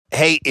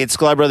Hey, it's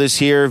Sklar Brothers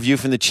here. View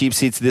from the cheap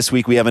seats. This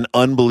week we have an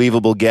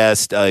unbelievable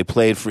guest. He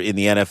played in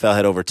the NFL,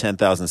 had over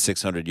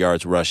 10,600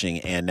 yards rushing,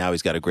 and now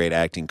he's got a great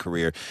acting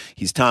career.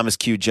 He's Thomas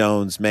Q.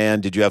 Jones.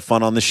 Man, did you have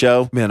fun on the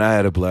show? Man, I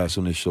had a blast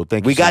on this show.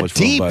 Thank you so much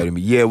for inviting me.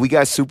 Yeah, we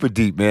got super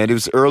deep, man. It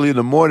was early in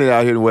the morning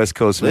out here in the West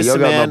Coast, man.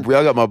 Listen,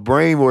 y'all got my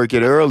brain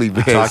working early,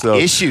 man. I'm talking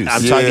issues.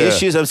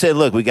 I'm saying,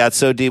 look, we got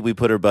so deep we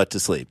put her butt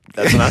to sleep.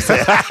 That's what I'm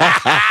saying.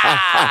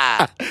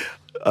 I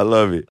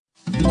love it.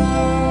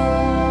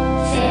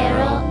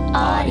 Feral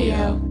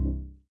Audio.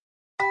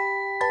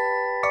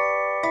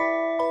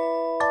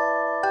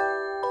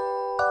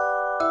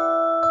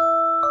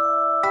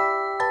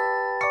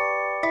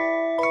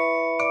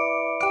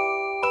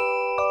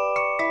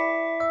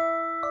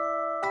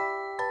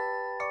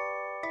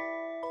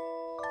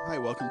 Hi,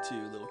 welcome to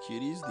Little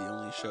Cuties, the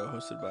only show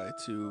hosted by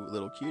two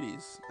little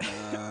cuties.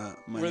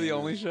 We're the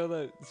only show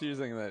that. So you're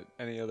saying that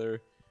any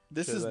other?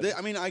 This is.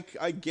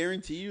 I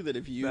guarantee you that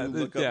if you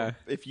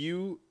if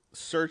you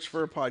search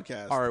for a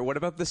podcast. All right. What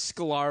about the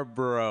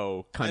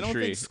Scarborough country? I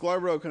don't think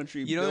Scarborough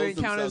country. You don't think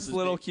count as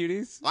little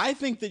cuties? I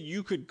think that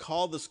you could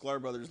call the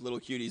Sklar Brothers little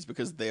cuties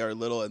because they are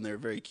little and they're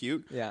very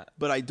cute. Yeah.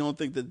 But I don't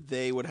think that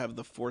they would have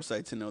the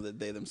foresight to know that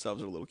they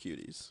themselves are little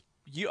cuties.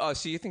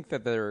 So you think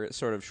that they're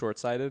sort of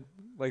short-sighted?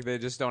 Like they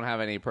just don't have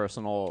any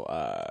personal...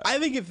 I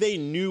think if they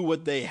knew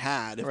what they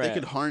had, if Right. they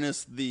could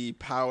harness the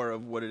power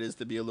of what it is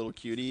to be a little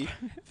cutie,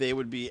 they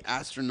would be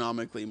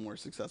astronomically more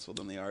successful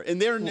than they are.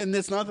 And and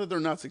it's not that they're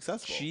not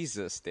successful.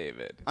 Jesus,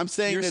 David. I'm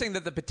saying You're that- saying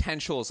that the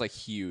potential is like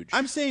huge.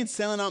 I'm saying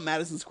selling out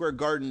Madison Square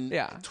Garden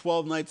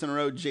 12 nights in a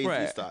row, Jay-Z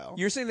Right. style.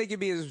 You're saying they could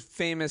be as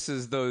famous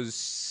as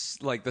those,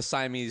 like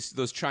the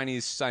those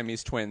Chinese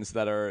Siamese twins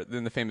that are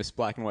in the famous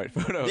black and white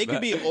photo. They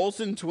could be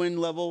Olsen twin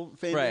level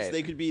famous. Right.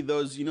 They could be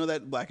those, you know,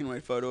 that black and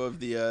white photo of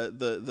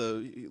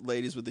the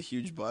ladies with the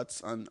huge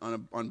butts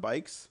on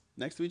bikes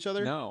next to each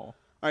other. No.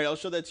 All right, I'll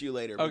show that to you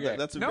later. but Okay.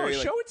 That's a No, very,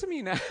 show it to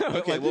me now.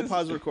 Okay, Like, we'll this-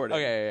 pause recording.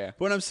 Okay, yeah.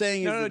 But what I'm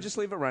saying is, No, just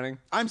leave it running.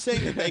 I'm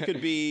saying that they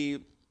could be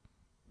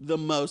the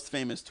most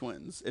famous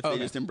twins if they Okay.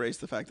 just embrace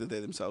the fact that they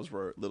themselves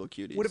were little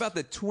cuties. What about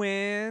the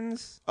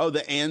twins?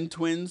 the and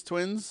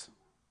twins?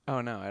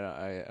 Oh no,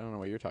 I don't know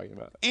what you're talking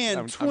about. And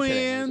I'm kidding.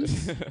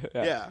 twins.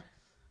 yeah.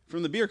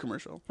 From the beer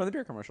commercial. From the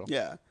beer commercial.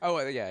 Yeah. Oh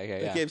yeah, okay,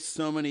 They yeah. gave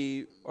so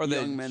many Or the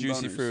young men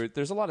Juicy boners. Fruit.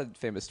 There's a lot of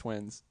famous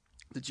twins.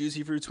 The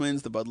Juicy Fruit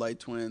twins, the Bud Light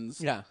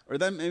twins. Yeah. Or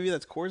maybe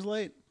that's Coors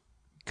Light.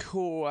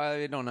 Cool.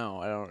 I don't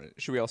know.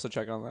 Should we also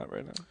check on that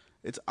right now?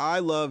 It's I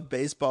Love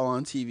Baseball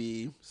on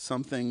TV,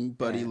 something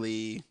Buddy Yeah.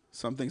 Lee,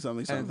 something,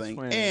 twins.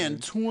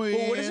 and twins.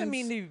 Well, what does it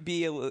mean to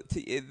be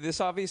this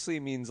obviously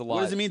means a lot.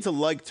 What does it mean to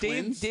like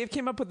twins? Dave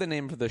came up with the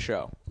name for the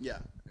show. Yeah.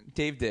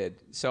 Dave did.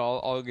 So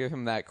I'll give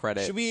him that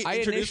credit. Should we I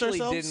introduce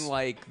initially ourselves? didn't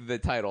like the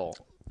title.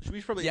 Should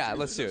we probably Yeah, introduce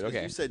let's do it. ourselves?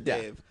 Okay. You said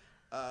Yeah. Dave.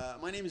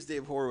 My name is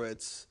Dave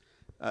Horowitz.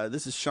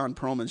 This is Sean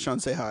Perlman. Sean,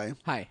 say hi.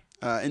 Hi.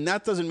 And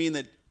that doesn't mean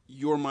that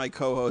you're my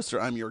co-host or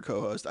I'm your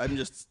co-host. I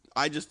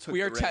just took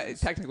We are the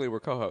reins. technically we're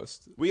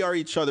co-hosts. We are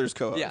each other's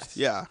co-host. Yes.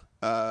 Yeah.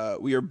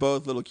 We are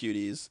both little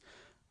cuties.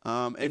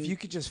 If you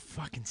could just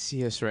fucking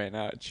see us right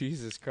now,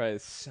 Jesus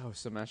Christ, so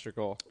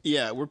symmetrical.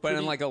 Yeah, we're But pretty,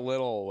 in like a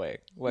little way,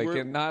 like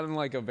We're- not in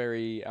like a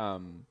very,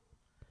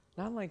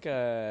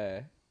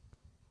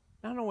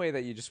 not in a way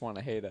that you just want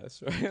to hate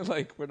us, right?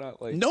 Like we're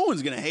not like no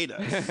one's gonna hate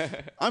us.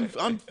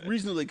 I'm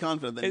reasonably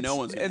confident that no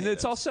one's gonna and hate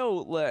it's us.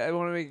 also I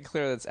want to make it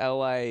clear that's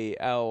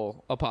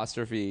LIL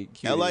apostrophe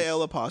cuties.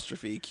 LIL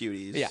apostrophe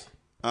cuties. Yeah.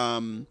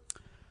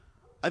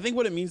 I think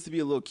what it means to be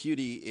a little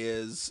cutie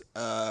is,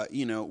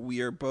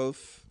 we are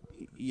both,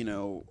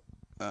 we're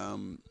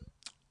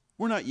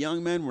not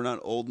young men, we're not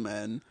old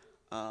men.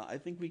 I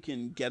think we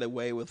can get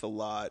away with a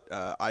lot.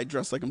 I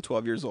dress like I'm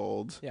 12 years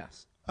old.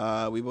 Yes.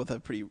 We both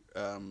have pretty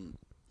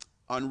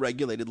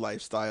unregulated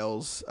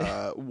lifestyles.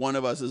 One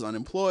of us is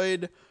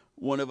unemployed.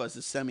 One of us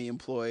is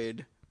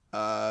semi-employed.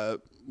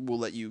 We'll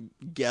let you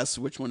guess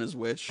which one is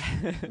which.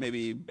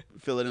 Maybe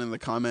fill it in the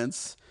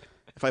comments.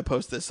 If I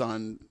post this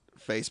on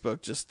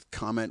Facebook, just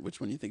comment which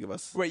one you think of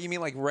us. Wait, you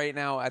mean like right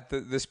now at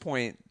this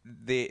point,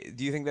 do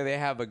you think that they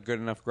have a good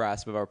enough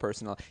grasp of our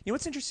personality? You know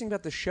what's interesting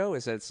about the show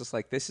is that it's just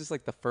like this is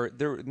like the first.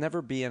 There would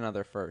never be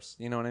another first.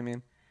 You know what I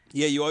mean?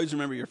 Yeah, you always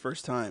remember your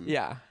first time.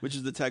 Yeah. Which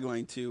is the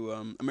tagline to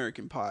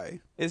American Pie.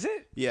 Is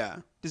it? Yeah.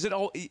 Does it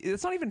all?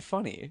 It's not even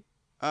funny.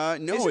 No,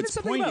 Isn't it's it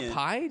something poignant. about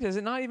pie? Does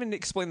it not even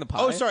explain the pie?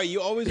 Oh, sorry.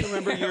 You always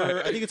remember your.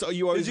 I think it's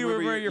you always Did you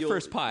remember your your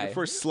first pie? Your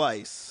first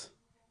slice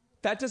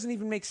That doesn't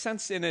even make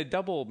sense in a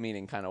double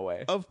meaning kind of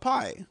way. of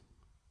pie.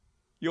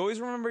 You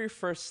always remember your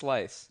first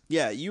slice.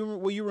 Yeah, you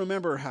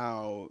remember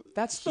how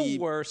That's he-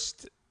 the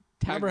worst.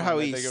 Remember tagline how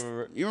I he? think I've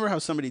ever- You remember how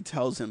somebody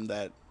tells him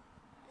that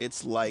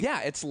it's like.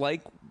 Yeah, it's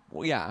like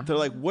yeah. They're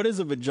like, "What is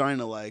a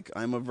vagina like?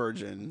 I'm a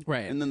virgin."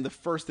 Right. And then the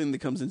first thing that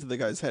comes into the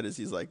guy's head is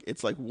he's like,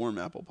 "It's like warm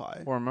apple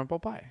pie." Warm apple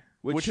pie,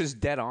 Which- which is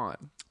dead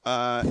on.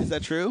 Is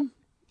that true?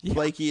 Yeah.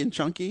 Flaky and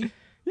chunky.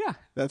 Yeah.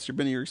 That's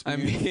been your I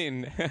experience?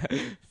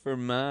 mean, for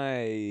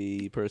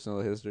my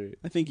personal history.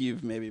 I think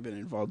you've maybe been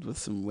involved with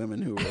some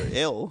women who were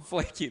ill.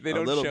 Flaky. They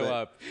don't show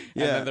up.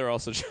 Yeah. And then they're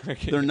also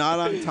joking. They're not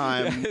on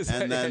time.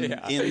 And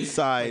then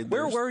inside.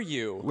 Where were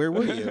you? Where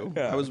were you?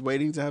 I was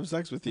waiting to have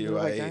sex with you.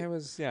 I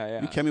was,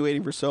 yeah. You kept me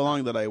waiting for so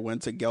long that I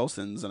went to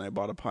Gelson's and I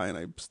bought a pie and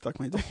I stuck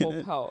my dick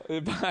in it.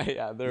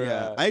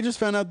 Yeah, I just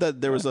found out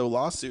that there was a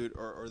lawsuit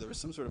or there was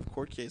some sort of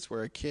court case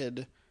where a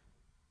kid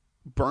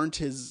burnt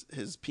his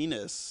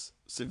penis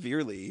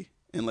severely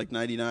in like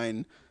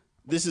 99.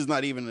 This is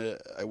not even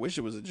I wish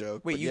it was a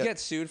joke. Wait, you get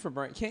sued for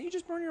burn? Can't you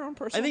just burn your own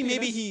personal I think penis?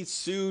 maybe he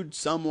sued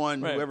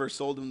someone, whoever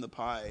sold him the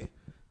pie.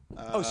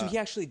 So he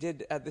actually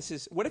did.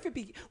 What if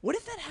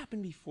that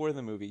happened before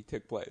the movie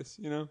took place?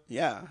 You know?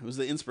 Yeah, it was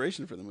the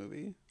inspiration for the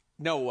movie.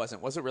 No, it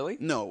wasn't. Was it really?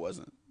 No, it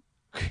wasn't.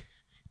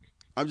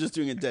 I'm just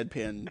doing a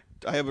deadpan.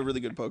 I have a really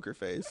good poker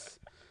face.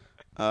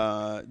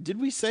 Did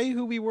we say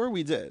who we were?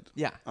 We did.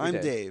 Yeah, I'm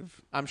Dave.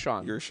 I'm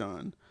Sean. You're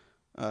Sean.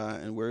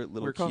 And we're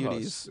little We're cuties.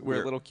 co-hosts.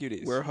 We're little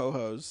cuties. We're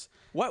ho-hos.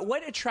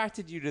 What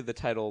attracted you to the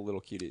title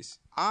Little Cuties?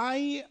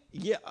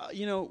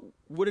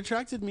 What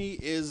attracted me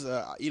is,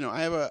 I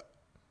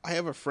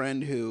have a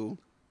friend who,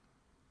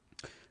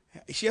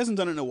 she hasn't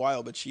done it in a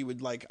while, but she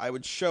would I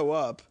would show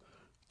up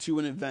to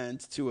an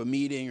event, to a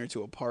meeting or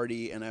to a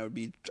party, and I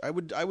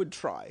would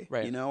try,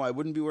 right. I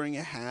wouldn't be wearing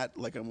a hat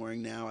like I'm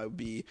wearing now. I would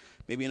be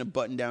maybe in a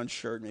button-down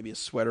shirt, maybe a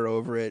sweater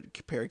over it,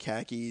 a pair of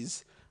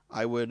khakis.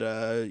 I would,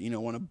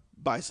 want to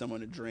buy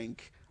someone a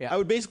drink. Yeah. I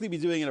would basically be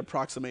doing an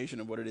approximation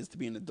of what it is to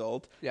be an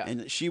adult. Yeah.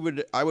 And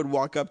I would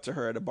walk up to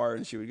her at a bar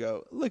and she would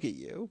go, "Look at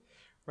you."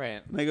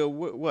 Right. And I go,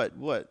 "What?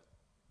 Look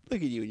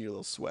at you in your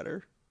little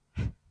sweater."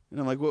 And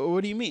I'm like,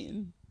 "What do you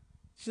mean?"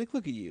 She's like,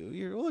 "Look at you.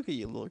 Look at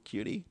you, little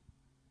cutie."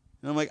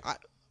 And I'm like,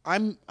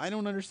 I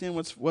don't understand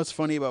what's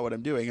funny about what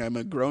I'm doing. I'm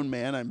a grown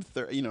man. I'm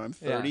 30. I'm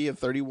 30. Yeah. I'm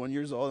 31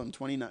 years old. I'm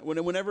 29.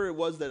 Whenever it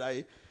was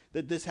that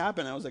this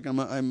happened, I was like, I'm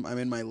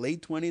in my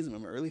late 20s. I'm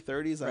in my early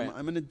 30s.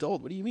 I'm an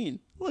adult. What do you mean?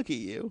 Look at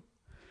you,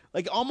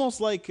 like almost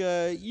like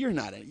you're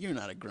not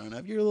a grown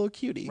up. You're a little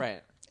cutie,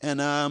 right? And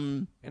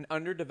an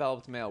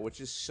underdeveloped male, which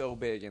is so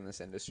big in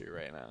this industry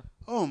right now.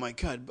 Oh my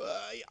God!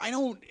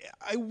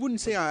 I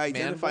wouldn't say I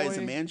identify as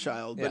a man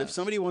child, but if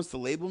somebody wants to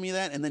label me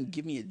that and then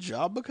give me a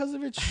job because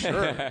of it,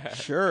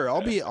 sure.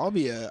 I'll be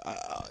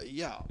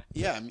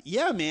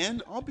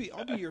man. I'll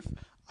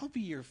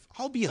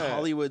be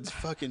Hollywood's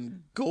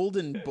fucking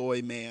golden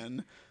boy,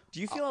 man.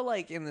 Do you feel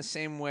like in the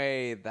same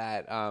way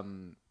that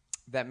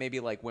that maybe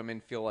like women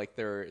feel like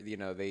they're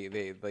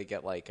they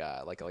get like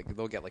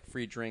they'll get like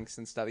free drinks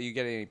and stuff? You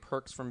get any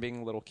perks from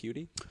being a little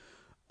cutie?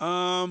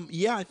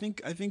 I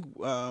think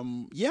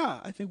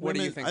What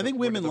do you think? I think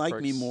what women are the like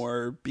perks? me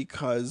more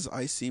because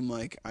I seem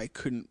like I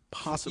couldn't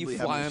possibly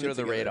have my fly shit under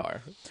the together.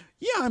 radar.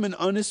 Yeah, I'm an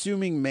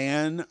unassuming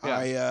man.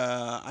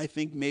 Yeah. I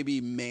think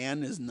maybe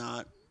man is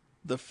not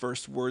the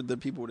first word that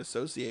people would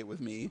associate with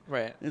me.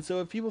 Right. And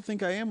so if people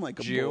think I am like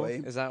a Jew?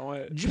 boy, Is that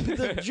what?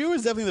 the Jew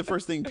is definitely the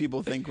first thing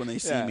people think when they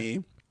see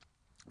me.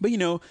 But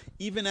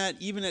even at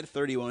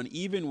 31,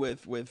 even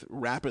with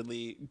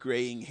rapidly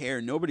graying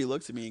hair, nobody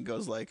looks at me and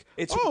goes like,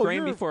 It's "Oh, graying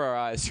you're-" before our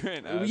eyes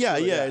right now. Yeah,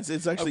 Really, yeah. It's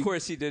actually. Of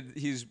course,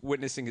 he's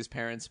witnessing his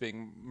parents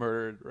being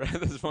murdered right at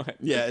this point.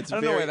 Yeah, it's I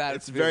don't very, know why that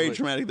it's feels very like-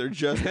 traumatic. They're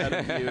just out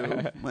of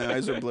view. My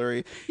eyes are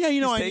blurry. Yeah,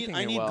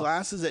 I need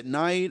glasses at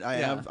night. I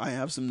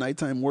have some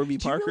nighttime Warby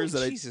Parkers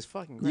that Jesus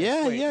fucking Christ.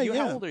 Yeah, Wait,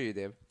 yeah. How old are you,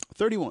 Dave?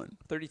 31.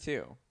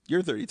 32.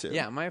 You're 32.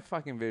 Yeah, my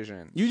fucking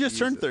vision. You just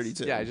turned Jesus.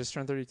 32. Yeah, I just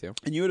turned 32.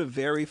 And you had a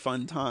very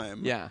fun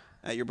time. Yeah.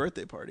 At your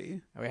birthday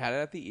party. We had it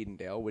at the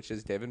Edendale, which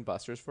is Dave and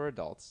Buster's for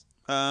adults.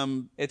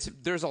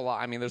 There's a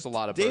lot. I mean, there's a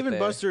lot of Dave and birthday-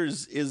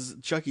 Buster's is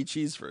Chuck E.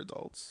 Cheese for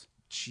adults.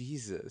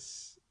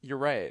 Jesus, you're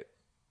right.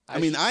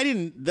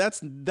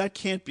 That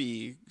can't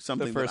be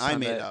something that I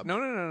made up.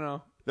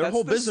 No. Their That's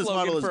whole the business slogan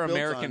model is for built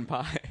American on-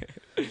 Pie.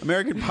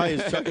 American Pie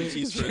is Chuck E.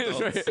 Cheese for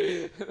adults.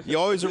 You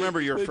always remember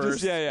your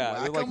first.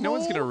 They're like, no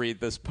one's whack-a-mole. gonna read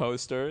this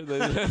poster.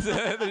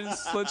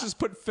 Let's just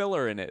put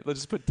filler in it. Let's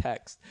just put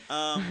text.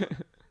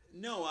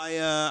 No,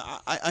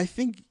 I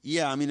think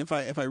I mean, if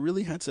I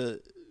really had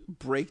to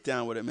break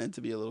down what it meant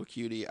to be a little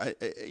cutie,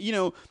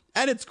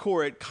 at its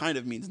core, it kind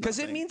of means nothing. Because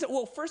it means,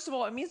 well, first of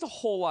all, it means a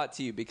whole lot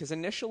to you. Because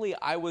initially,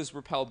 I was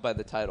repelled by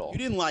the title. You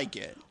didn't like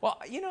it. Well,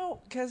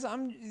 because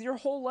your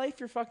whole life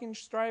you're fucking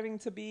striving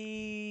to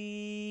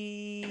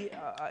be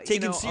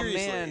Taken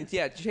seriously. a man.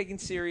 Yeah, taken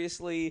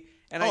seriously.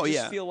 And I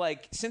just feel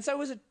like since I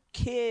was a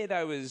kid,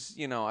 I was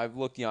I've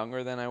looked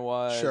younger than I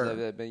was. Sure.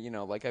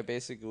 I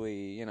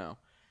basically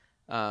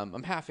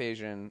I'm half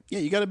Asian. Yeah,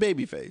 you got a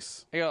baby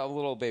face. I got a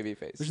little baby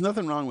face. There's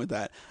nothing wrong with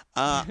that.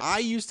 I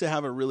used to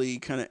have a really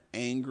kind of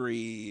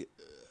angry,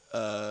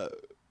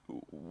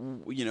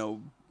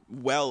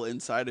 well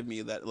inside of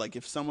me that like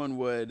if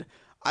someone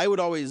I would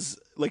always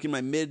like in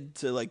my mid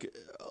to like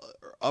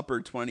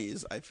upper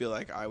 20s, I feel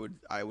like I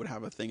would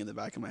have a thing in the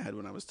back of my head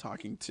when I was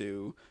talking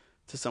to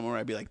to someone where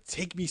I'd be like,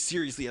 take me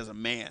seriously as a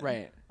man.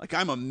 Right. Like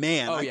I'm a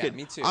man. Oh,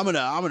 me too. I'm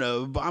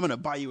gonna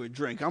buy you a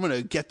drink. I'm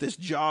gonna get this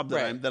job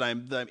that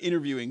I'm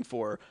interviewing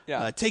for.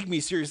 Yeah. Take me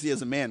seriously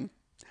as a man.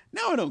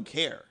 Now I don't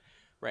care.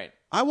 Right.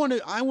 I want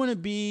to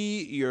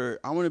be your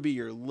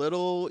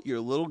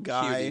little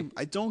guy. Cutie.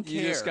 I don't care.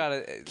 You just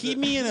gotta keep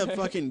me in a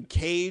fucking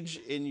cage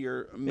in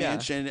your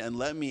mansion and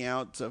let me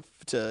out to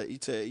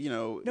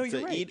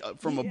right. eat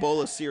from a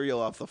bowl of cereal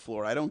off the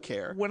floor. I don't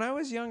care. When I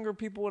was younger,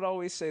 people would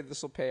always say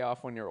this will pay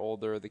off when you're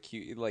older. The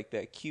cute, like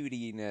the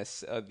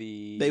cutiness of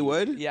the. They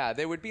would. Yeah,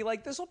 they would be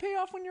like, this will pay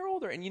off when you're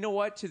older. And you know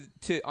what?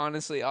 To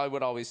honestly, I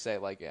would always say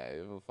like, yeah,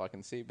 we'll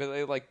fucking see.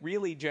 But like,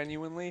 really,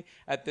 genuinely,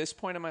 at this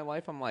point in my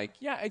life, I'm like,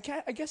 yeah, I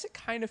guess it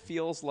kind of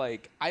feels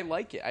like I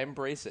like it. I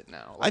embrace it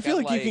now. Like, I feel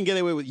like you can get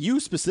away with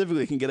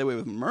specifically can get away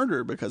with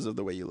murder because of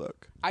the way you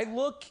look. I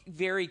look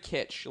very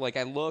kitsch. Like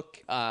I look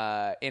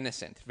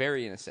innocent,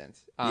 very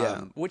innocent.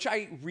 Which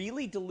I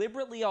really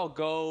deliberately I'll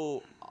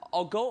go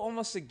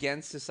almost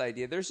against this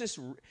idea. There's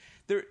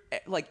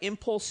like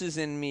impulses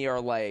in me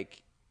are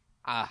like,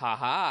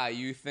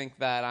 you think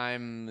that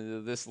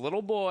I'm this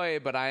little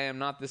boy, but I am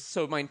not this.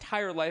 So my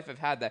entire life I've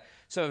had that.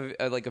 So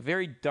like a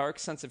very dark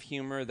sense of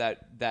humor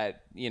that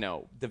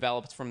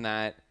developed from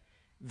that.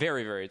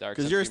 Very, very dark.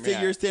 Because you're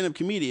a stand-up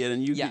comedian,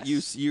 and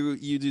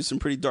you do some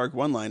pretty dark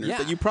one-liners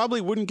that you probably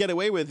wouldn't get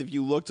away with if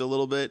you looked a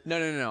little bit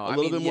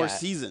more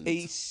seasoned.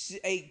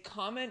 A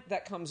comment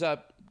that comes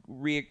up,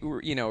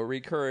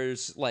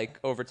 recurs like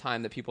over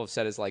time that people have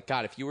said is like,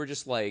 God, if you were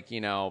just like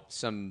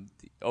some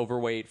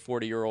overweight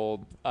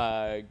 40-year-old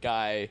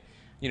guy,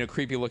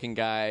 creepy-looking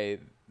guy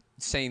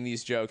saying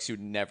these jokes, you'd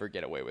never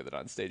get away with it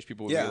on stage.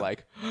 People would be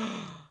like,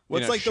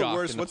 What's the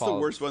worst? What's the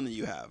worst one that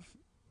you have?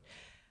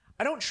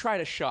 I don't try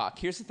to shock.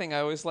 Here's the thing. I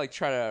always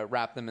try to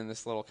wrap them in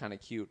this little kind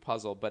of cute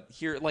puzzle. But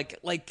here,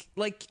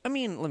 I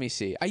mean, let me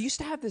see. I used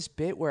to have this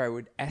bit where I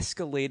would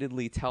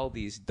escalatedly tell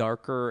these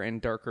darker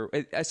and darker.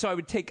 So I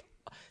would take,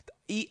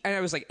 and I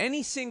was like,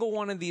 any single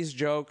one of these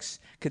jokes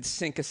could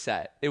sink a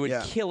set. It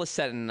would kill a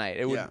set in a night.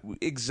 It would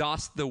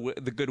exhaust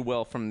the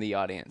goodwill from the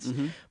audience.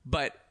 Mm-hmm.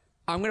 But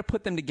I'm going to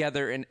put them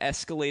together in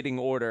escalating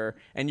order,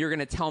 and you're going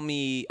to tell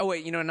me, not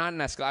an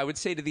escalate. I would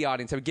say to the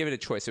audience, I would give it a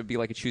choice. It would be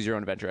like a choose your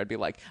own adventure. I'd be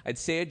like, I'd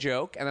say a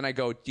joke, and then I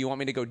go, do you want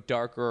me to go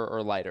darker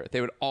or lighter? They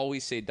would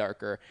always say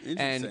darker.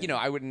 And,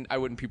 I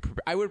wouldn't be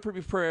prepared. I would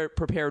be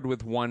prepared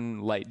with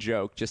one light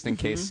joke just in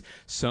case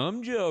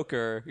some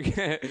joker.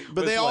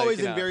 But they always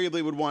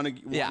invariably would want you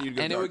to go and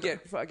darker. It would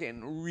get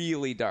fucking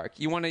really dark.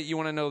 You want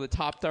to know the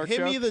top dark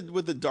joke? Hit me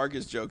with the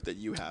darkest joke that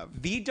you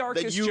have. The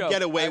darkest that you joke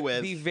get away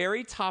with. The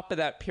very top of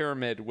that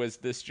pyramid was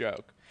this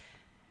joke.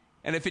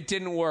 And if it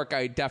didn't work,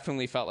 I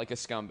definitely felt like a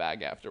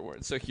scumbag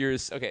afterwards. So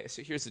here's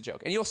the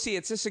joke. And you'll see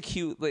it's just a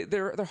cute,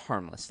 they're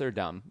harmless, they're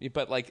dumb.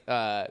 But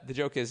the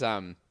joke is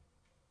wait,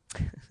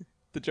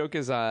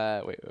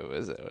 what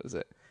is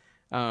it?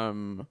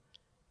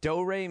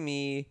 Do re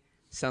mi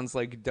sounds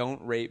like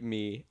don't rape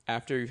me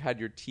after you've had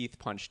your teeth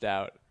punched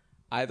out.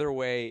 Either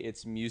way,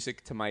 it's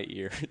music to my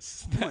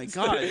ears. Oh my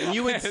God. And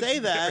you would say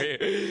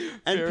that,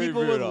 and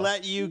people would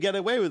let you get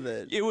away with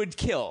it. It would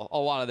kill a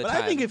lot of the time.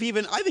 But I think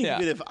even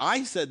if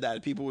I said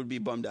that, people would be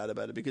bummed out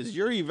about it because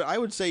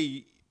I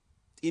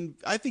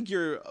think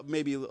you're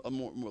maybe a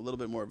little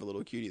bit more of a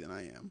little cutie than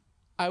I am.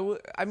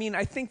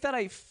 I think that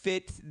I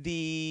fit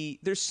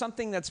there's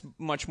something that's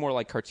much more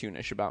like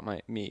cartoonish about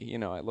me.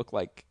 I look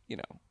like,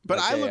 But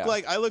I look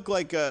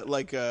like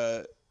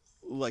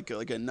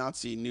a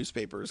Nazi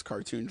newspaper's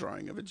cartoon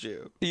drawing of a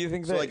Jew. Do you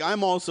think so? Like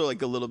I'm also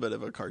like a little bit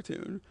of a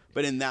cartoon,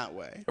 but in that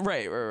way.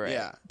 Right.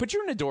 Yeah. But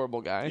you're an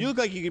adorable guy. You look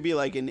like you could be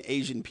like an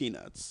Asian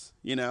Peanuts.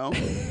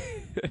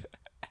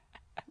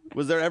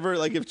 Was there ever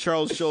if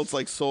Charles Schultz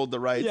sold the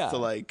rights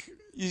to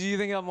You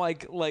think I'm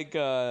like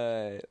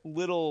a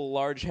little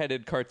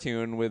large-headed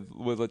cartoon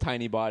with a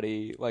tiny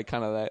body,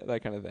 kind of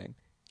that kind of thing?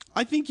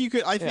 I think you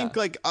could. I think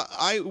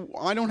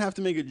I don't have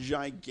to make a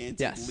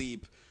gigantic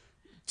leap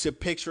to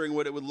picturing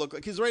what it would look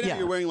like. Because right now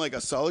you're wearing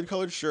a solid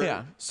colored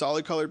shirt,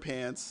 solid colored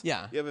pants.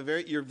 Yeah. You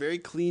have you're very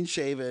clean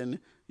shaven.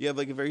 You have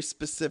a very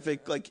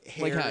specific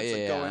hair.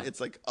 Going,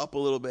 it's up a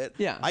little bit.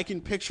 Yeah. I can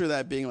picture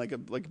that being a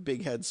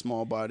big head,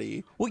 small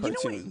body. Well,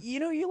 cartoon.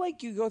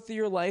 you go through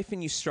your life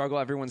and you struggle.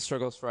 Everyone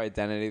struggles for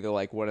identity. They're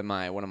like, what am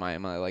I? Am I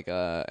am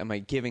I a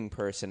giving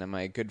person? Am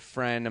I a good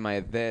friend? Am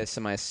I this?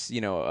 Am I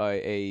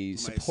a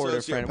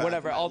supportive friend?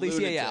 Whatever. All these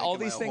all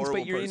these things.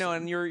 But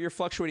you're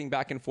fluctuating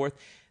back and forth.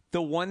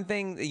 The one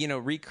thing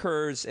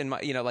recurs in my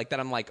that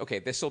I'm like, okay,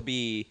 this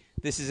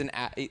is an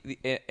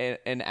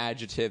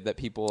adjective that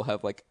people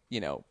have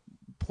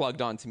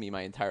plugged onto me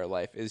my entire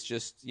life is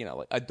just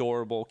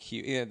adorable,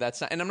 cute. That's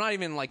not, and I'm not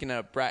even in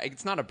a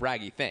it's not a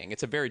braggy thing.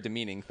 It's a very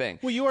demeaning thing.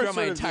 Well, you are throughout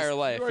my entire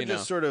life. You are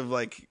just sort of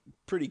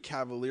pretty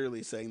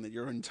cavalierly saying that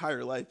your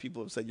entire life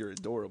people have said you're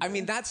adorable. I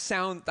mean, that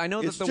sound. I know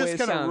it's that the way it sounds.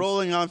 It's just kind of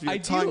rolling off your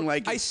tongue.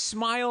 I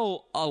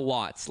smile a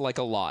lot,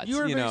 a lot.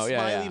 You're a very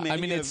smiley man. I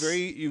mean, you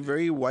have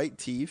very white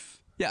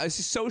teeth. Yeah,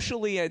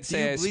 socially, I'd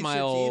say I bleach your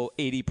smile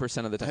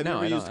 80% of the time. Have No, you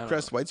I ever don't. used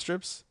Crest White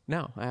Strips?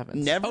 No, I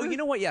haven't. Never? Oh, you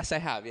know what? Yes, I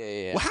have.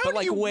 Yeah. Well, how but do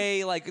like you-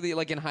 way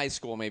like in high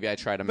school, maybe I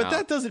tried them out. But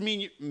that doesn't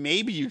mean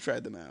maybe you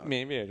tried them out.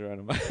 Maybe I tried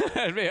them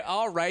out.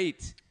 All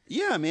right.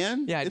 Yeah,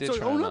 man. Yeah, I did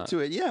try own them up out. to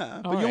it. Yeah,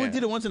 but All you only right.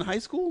 did it once in high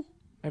school.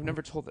 I've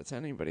never told that to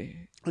anybody.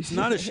 It's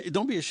not.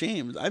 Don't be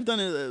ashamed. I've done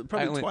it I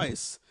probably only-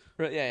 twice.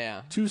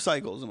 Yeah. 2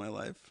 cycles in my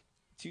life.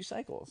 2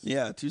 cycles.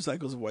 Yeah, 2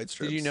 cycles of white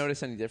strips. Did you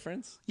notice any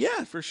difference?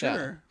 Yeah, for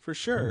sure, for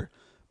sure.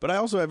 But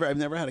I've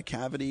never had a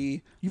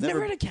cavity. You've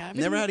never had a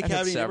cavity? Never had a I've had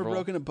cavity. Never several.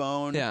 broken a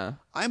bone. Yeah.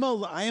 I'm a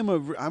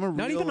real.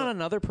 Not even on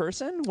another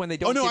person when they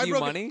don't Oh no, give I've you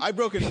broken. money. I've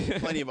broken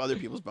plenty of other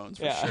people's bones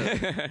for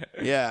sure.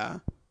 Yeah.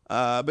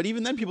 But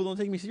even then, people don't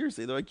take me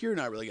seriously. They're like, "You're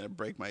not really gonna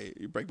break my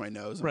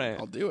nose." I'm like, Right.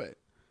 I'll do it.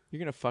 You're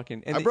gonna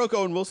fucking. I broke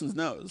Owen Wilson's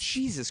nose.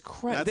 Jesus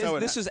Christ! That's how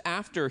it This was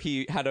after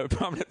he had a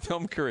prominent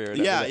film career. and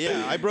Yeah, everything.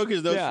 yeah. I broke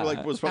his nose Yeah,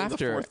 for was probably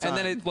after, the 4th time. and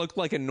then it looked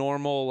like a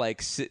normal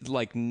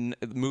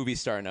movie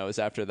star nose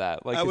after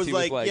that. Like I 'cause was he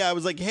like, I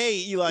was like, "Hey,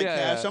 Eli Yeah,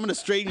 Cash, yeah. I'm gonna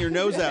straighten your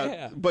nose out,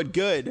 Yeah. but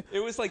good."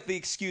 It was like the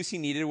excuse he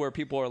needed, where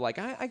people are like,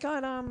 I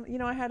got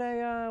I had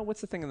a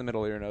what's the thing in the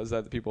middle of your nose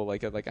that the people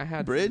like I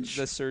had Bridge?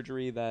 the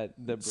surgery that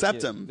the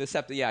Septum. the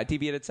septum,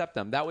 deviated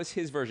septum. That was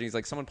his version. He's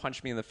like, someone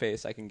punched me in the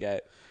face, I can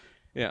get.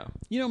 Yeah.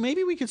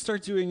 Maybe we could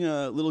start doing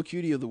a little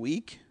cutie of the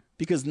week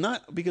because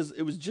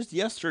it was just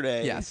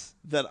yesterday Yes.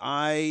 that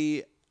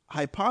I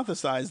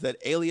hypothesized that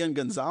Elian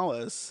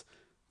Gonzalez,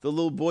 the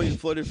little boy who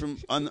floated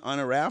on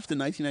a raft in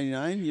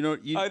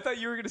 1999. I thought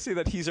you were going to say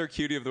that he's our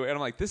cutie of the week. And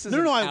I'm like, this is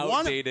I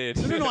outdated.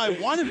 I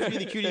want him to be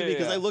the cutie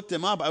because Yeah. I looked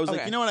him up. I was like,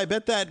 Okay. you know what? I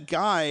bet that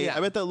guy, Yeah.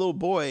 I bet that little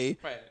boy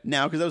Right.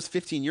 now, because that was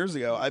 15 years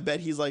ago. I bet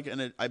he's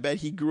I bet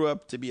he grew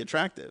up to be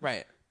attractive.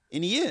 Right.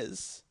 And he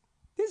is.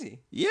 Is he?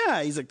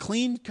 Yeah, he's a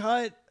clean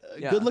cut,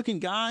 Yeah. good looking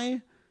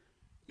guy.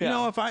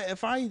 Yeah. Does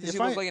Does he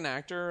look like an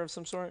actor of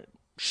some sort?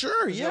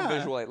 Sure, There's no yeah.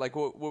 visual, like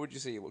what would you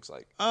say he looks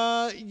like?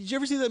 Did you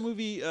ever see that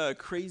movie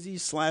Crazy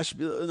Slash?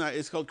 No,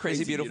 it's called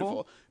Crazy Crazy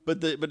Beautiful?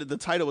 But the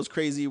title was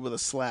Crazy with a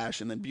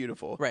slash and then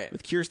Beautiful. Right.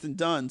 With Kirsten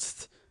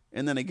Dunst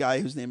and then a guy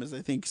whose name is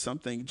I think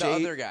something. The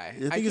other guy.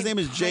 I think his name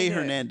is Jay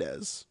kinda-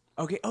 Hernandez.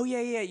 Okay. Oh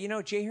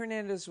yeah. Jay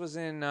Hernandez was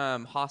in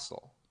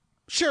Hostel.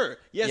 Sure.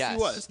 Yes, Yes, he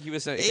was. he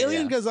was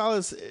Alien yeah.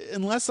 Gonzalez.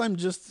 Unless I'm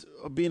just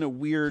being a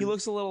weird. He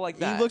looks a little like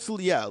that. He looks a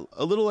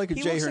little like a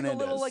He Jay looks Hernandez.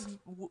 like a little like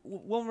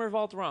Wilmer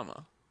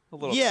Valderrama. A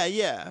little. Yeah, bit.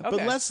 yeah, but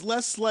Okay.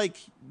 less like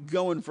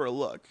going for a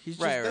look. He's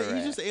just Right.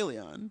 he's just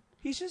Alien.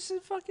 He's just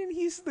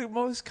he's the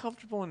most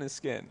comfortable in his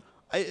skin.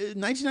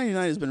 1999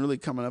 has been really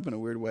coming up in a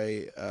weird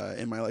way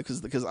in my life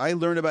because I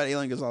learned about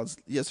Alien Gonzalez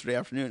yesterday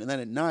afternoon, and then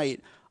at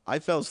night I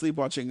fell asleep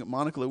watching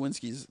Monica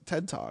Lewinsky's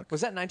TED Talk.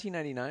 Was that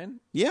 1999?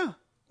 Yeah,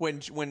 When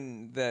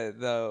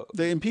the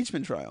the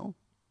impeachment trial.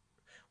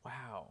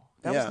 wow.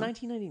 That Yeah. was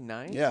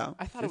 1999? Yeah,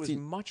 I thought it 15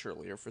 was much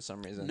earlier for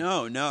some reason.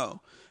 No.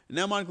 Now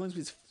Monica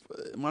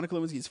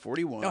Lewinsky's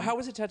 41. No, how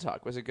was it TED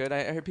Talk? Was it good?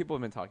 I heard people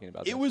have been talking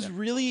about It this. was Yeah.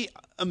 really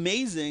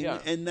amazing, Yeah.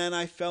 and then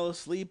I fell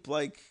asleep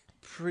like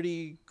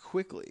pretty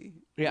quickly.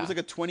 It Yeah. was like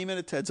a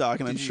 20-minute TED Talk,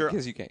 and I'm sure.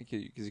 Because you can't.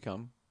 Because you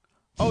come.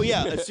 Oh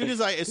yeah, as soon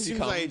as I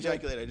come?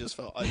 ejaculate, I just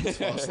fell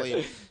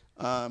asleep.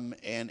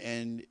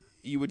 And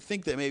you would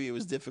think that maybe it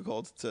was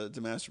difficult to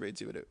masturbate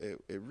to, but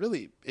it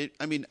really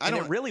I mean I And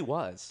don't it really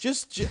was.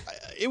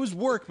 it was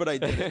work, but I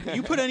did it.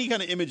 You put any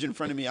kind of image in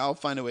front of me, I'll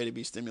find a way to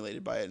be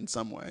stimulated by it in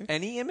some way.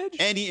 Any image?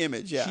 Any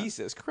image, yeah.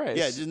 Jesus Christ.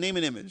 Yeah, just name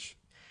an image.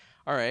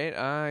 All right.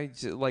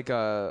 Like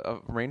a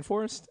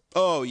rainforest.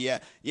 Oh yeah.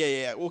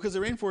 Well, because the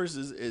rainforest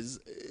is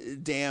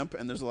damp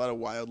and there's a lot of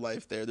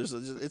wildlife there.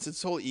 It's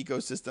its whole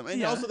ecosystem, and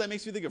Yeah. also that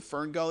makes me think of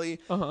Fern Gully.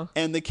 Uh-huh.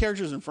 And the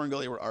characters in Fern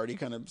Gully were already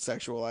kind of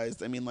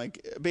sexualized. I mean,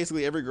 like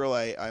basically every girl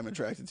I'm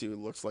attracted to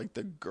looks like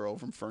the girl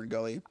from Fern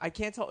Gully. I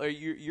can't tell.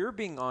 You're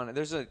being honest.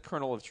 There's a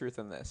kernel of truth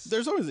in this.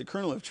 There's always a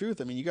kernel of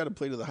truth. I mean, you got to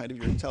play to the height of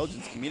your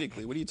intelligence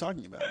comedically. What are you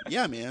talking about?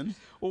 Yeah, man.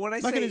 Well, when I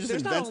I'm not say going to just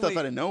there's invent not stuff only-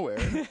 out of nowhere.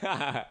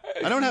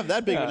 I don't have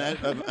that big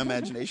of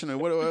imagination. I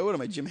mean, what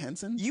am I, Jim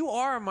Henson? You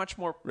are a much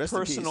more Rest in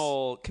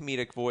personal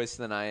comedic voice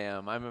than I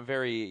am. I'm a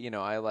very,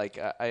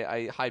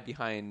 I hide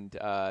behind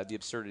the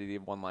absurdity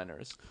of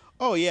one-liners.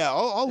 Oh yeah,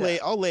 I'll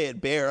lay it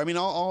bare. I mean,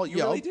 I'll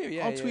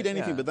Yeah, tweet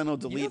anything, but then I'll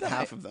delete that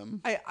half of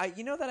them. I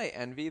you know that I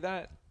envy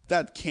that.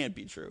 That can't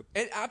be true.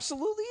 It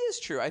absolutely is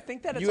true. I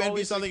think that it's You envy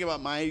always something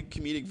about my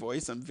comedic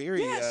voice. I'm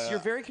very Yes, you're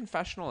very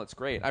confessional. It's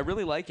great. I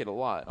really like it a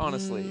lot,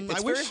 honestly. It's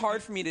I very wish-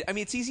 hard for me to... I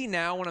mean, it's easy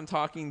now when I'm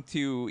talking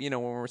to,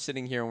 when we're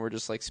sitting here and we're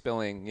just, like,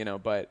 spilling,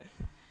 but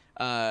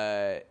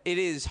it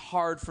is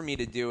hard for me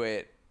to do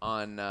it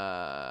on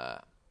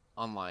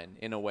online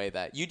in a way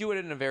that... You do it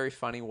in a very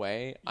funny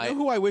way. You know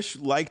who I wish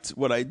liked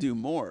what I do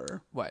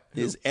more? What?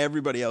 Is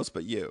everybody else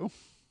but you.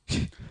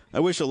 I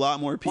wish a lot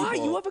more people. Wow,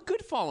 you have a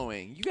good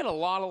following. You get a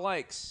lot of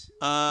likes. You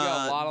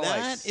got a lot of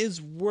likes. That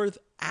is worth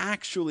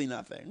actually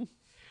nothing.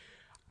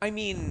 I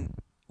mean...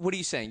 What are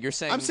you saying? You're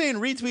saying... I'm saying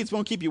retweets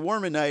won't keep you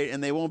warm at night,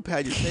 and they won't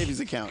pad your savings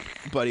account,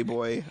 buddy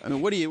boy. I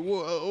mean, what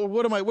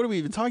are we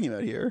even talking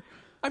about here?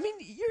 I mean,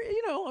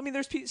 I mean,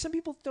 there's some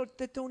people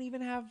that don't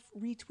even have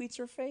retweets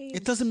or faves.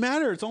 It doesn't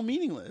matter. It's all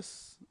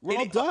meaningless. We're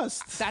all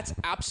dust. That's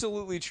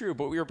absolutely true.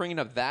 But we were bringing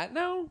up that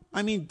now.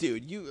 I mean,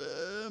 dude, you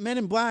Men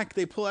in Black.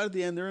 They pull out at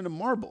the end. They're in a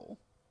marble.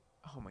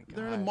 Oh my god,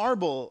 they're in a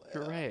marble.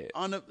 You're right.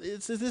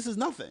 This is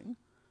nothing.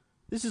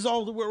 This is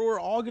all. We're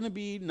all going to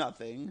be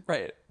nothing.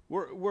 Right.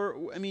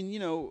 I mean,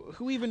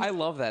 who even... I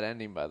love that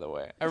ending, by the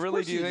way. I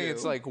really do think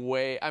it's like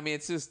I mean,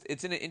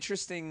 it's an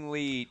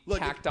interestingly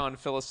tacked on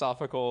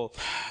philosophical...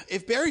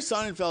 If Barry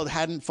Sonnenfeld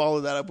hadn't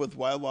followed that up with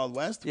Wild Wild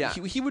West,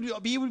 he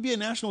would be a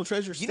national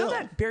treasure still. You know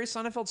that Barry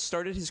Sonnenfeld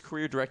started his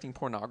career directing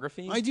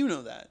pornography? I do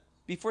know that.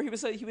 Before he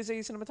was a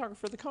cinematographer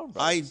for the Coen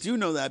Brothers. I do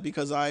know that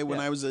because when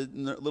I was a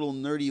little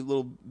nerdy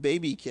little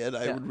baby kid,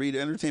 I would read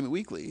Entertainment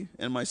Weekly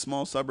in my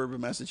small suburb of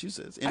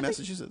Massachusetts.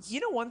 You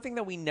know, one thing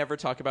that we never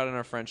talk about in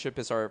our friendship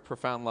is our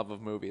profound love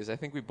of movies. I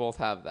think we both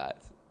have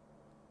that.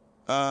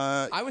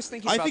 I was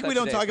thinking. I think we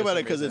don't talk about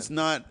it because it's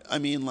not. I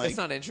mean, like it's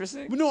not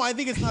interesting. No, I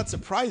think it's not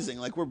surprising.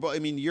 Like we're both. I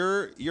mean,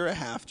 you're a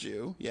half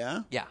Jew,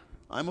 yeah. Yeah.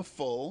 I'm a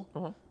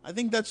full. I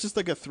think that's just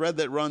like a thread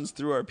that runs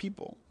through our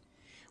people.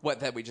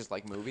 What, that we just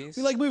like movies?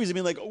 We like movies. I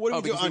mean, like, what do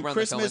we do on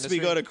Christmas? We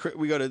go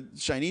to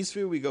Chinese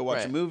food. We go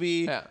watch a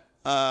movie.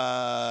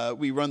 Yeah.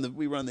 We run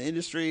the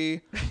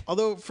industry.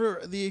 Although, for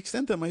the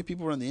extent that my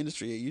people run the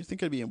industry, you'd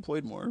think I'd be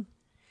employed more.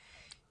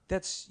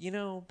 That's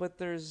but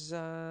there's.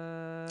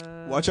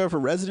 Watch out for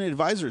Resident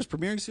Advisors,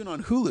 premiering soon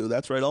on Hulu.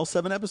 That's right, all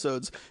 7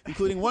 episodes,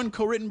 including one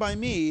co-written by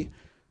me.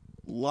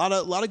 Lot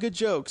of good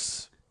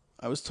jokes.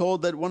 I was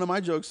told that one of my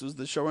jokes was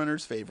the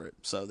showrunner's favorite.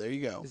 So there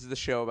you go. This is the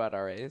show about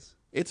RAs.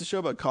 It's a show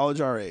about college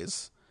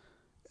RAs.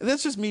 And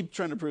that's just me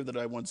trying to prove that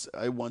I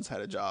once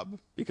had a job,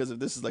 because if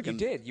this is like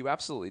you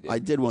absolutely did. I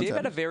did once. Dave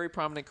had a very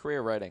prominent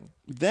career writing.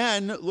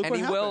 Then look what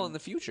happened. And he will in the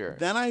future.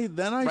 Then I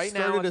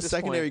started a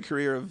secondary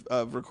career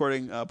of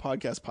recording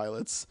podcast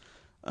pilots.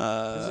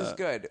 This is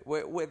good.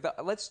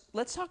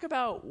 Let's talk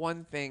about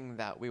one thing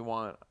that we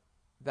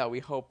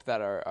hope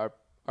that our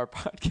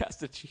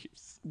podcast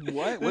achieves.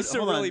 What? This is a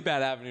really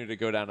bad avenue to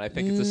go down. I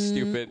think it's a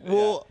stupid.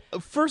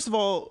 First of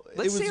all,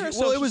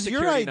 it was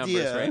your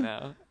idea right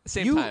now.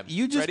 Same time.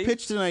 You just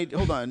pitched an idea.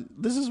 Hold on.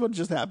 This is what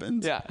just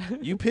happened. Yeah.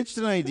 You pitched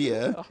an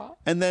idea,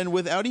 and then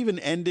without even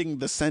ending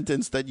the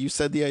sentence that you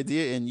said the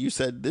idea in, you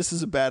said, "This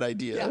is a bad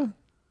idea." Yeah.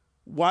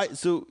 Why?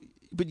 So,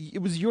 but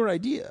it was your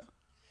idea.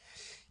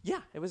 Yeah,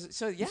 it was.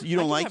 So yeah, so you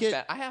don't like it.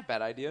 I have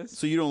bad ideas.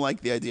 So you don't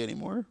like the idea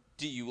anymore.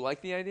 Do you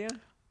like the idea?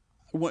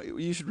 What?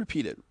 You should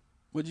repeat it.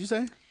 What did you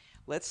say?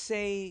 Let's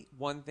say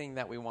one thing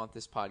that we want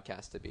this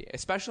podcast to be,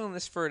 especially in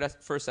this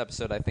first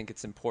episode. I think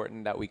it's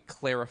important that we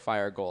clarify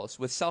our goals.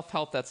 With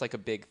self-help, that's like a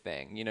big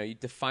thing. You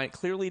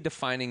clearly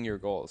defining your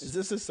goals. Is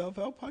this a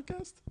self-help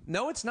podcast?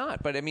 No, it's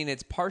not. But I mean,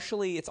 it's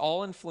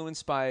all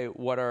influenced by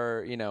what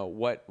are,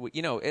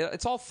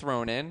 it's all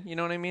thrown in. You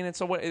know what I mean?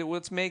 It's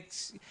what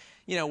makes,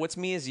 what's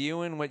me is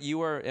you, and what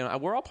you are.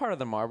 We're all part of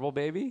the Marvel,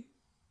 baby.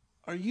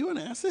 Are you on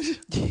acid?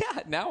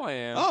 Yeah, now I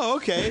am. Oh,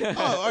 okay.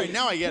 Oh, all right.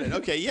 Now I get it.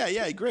 Okay.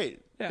 Yeah. Great.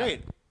 Yeah.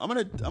 Great. I'm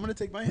gonna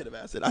take my hit of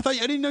acid. I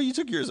didn't know you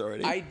took yours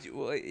already. I do.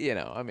 Well,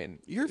 I mean,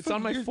 it's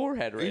on my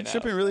forehead right now. Are you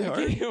tripping really hard?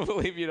 I can't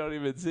believe you don't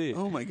even see.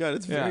 Oh my god,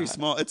 it's very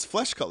small. It's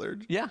flesh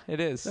colored. Yeah, it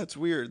is. That's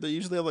weird. They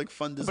usually have like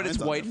fun designs. But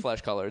it's white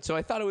flesh colored, so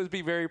I thought it would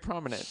be very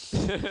prominent.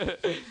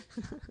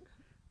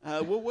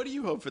 What do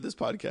you hope for this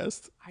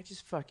podcast? I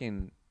just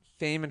fucking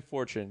fame and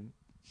fortune.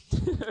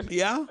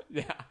 Yeah.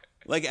 Yeah.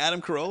 Like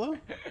Adam Carolla.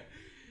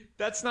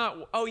 That's not.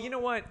 Oh, you know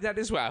what? That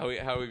is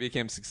how we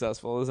became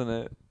successful, isn't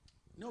it?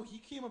 No, he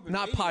came up in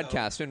not radio.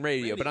 podcast in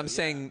radio, but I'm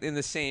saying in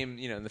the same,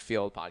 in the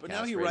field podcast. But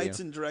now he writes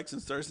and directs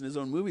and stars in his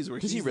own movies where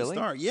he's the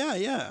star.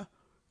 Yeah.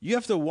 You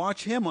have to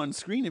watch him on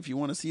screen if you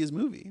want to see his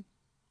movie.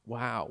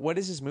 Wow, what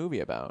is his movie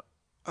about?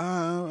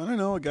 I don't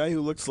know. A guy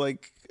who looks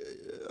like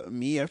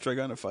me after I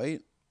got in a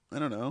fight. I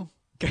don't know.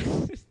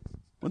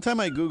 One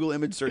time I Google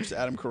image searched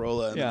Adam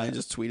Carolla, and then I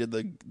just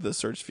tweeted the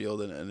search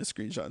field and a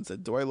screenshot and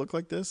said, "Do I look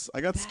like this?"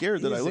 I got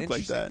scared that I look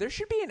like that. There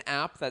should be an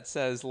app that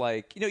says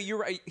like, you're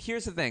right.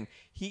 Here's the thing: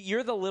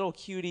 you're the little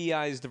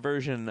cutie-ized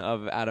version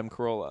of Adam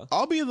Carolla.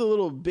 I'll be the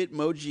little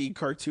Bitmoji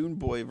cartoon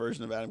boy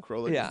version of Adam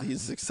Carolla. Yeah,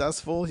 he's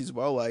successful. He's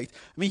well liked.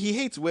 I mean, he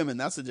hates women.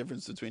 That's the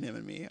difference between him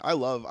and me. I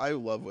love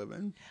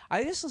women.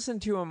 I just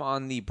listened to him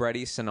on the Bret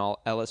Easton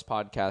Ellis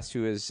podcast,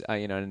 who is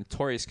a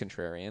notorious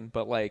contrarian,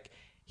 but like.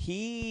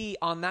 He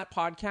on that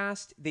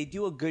podcast, they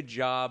do a good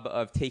job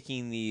of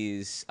taking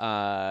these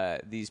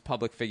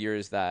public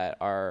figures that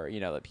are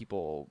that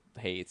people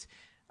hate.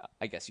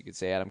 I guess you could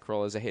say Adam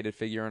Carolla is a hated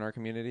figure in our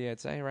community. I'd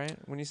say, right?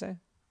 When you say,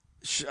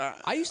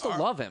 I used to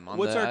love him.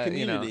 What's our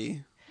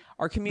community?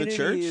 Our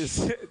community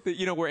is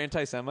we're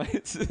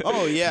anti-Semites.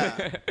 Oh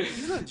yeah,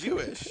 he's not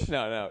Jewish.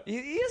 No, he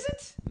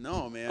isn't.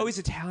 No man. Oh, he's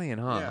Italian,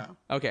 huh?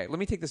 Yeah. Okay, let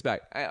me take this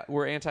back.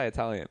 We're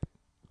anti-Italian.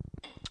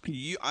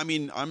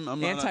 I'm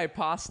not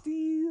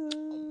anti-pasti.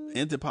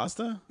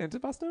 Antipasta?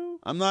 Antipasto?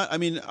 I'm not. I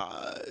mean,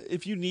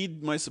 if you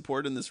need my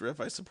support in this riff,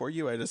 I support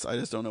you. I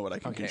just don't know what I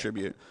can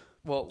contribute.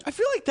 Well, I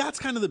feel like that's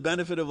kind of the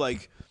benefit of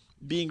like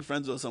being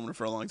friends with someone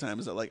for a long time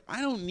is that like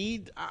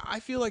I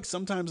feel like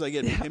sometimes I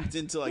get pimped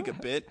into like a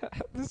bit.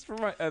 This for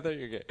my I thought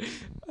you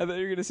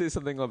were gonna say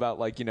something about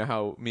like, you know,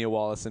 how Mia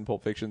Wallace in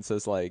Pulp Fiction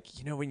says like,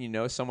 you know, when you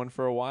know someone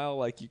for a while,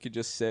 like you could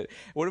just sit.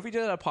 What if we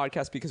did a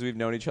podcast because we've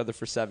known each other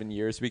for 7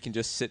 years? We can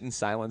just sit in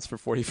silence for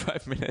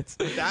 45 minutes.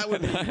 That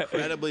would be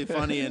incredibly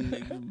funny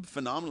and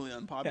phenomenally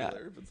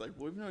unpopular. If it's like,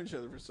 well, we've known each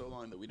other for so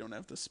long that we don't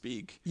have to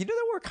speak. You know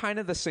that we're kind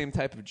of the same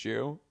type of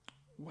Jew.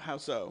 How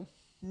so?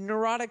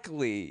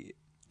 Neurotically,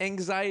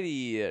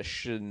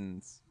 anxiety-ish,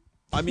 and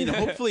I mean,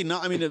 hopefully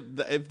not. I mean,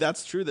 if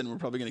that's true, then we're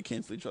probably going to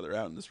cancel each other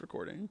out in this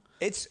recording.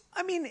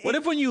 What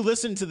if when you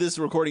listen to this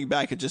recording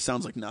back, it just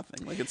sounds like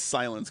nothing? Like it's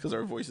silence because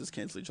our voices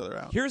cancel each other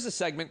out. Here's a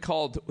segment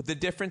called The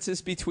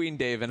Differences Between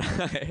Dave and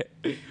I.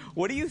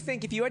 What do you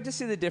think, if you had to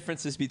see the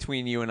differences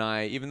between you and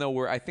I, even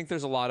though I think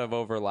there's a lot of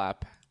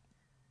overlap,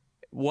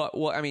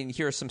 I mean,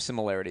 here are some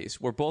similarities.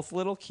 We're both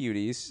little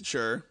cuties.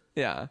 Sure.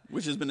 Yeah.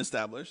 Which has been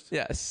established.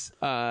 Yes.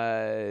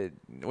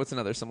 What's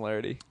another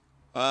similarity?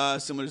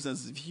 Similar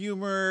sense of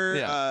humor.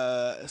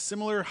 Yeah.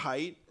 Similar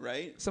height,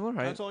 right? Similar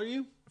height. How tall are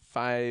you?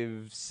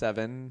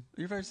 5'7".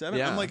 You're 5'7"?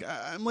 Yeah. I'm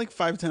like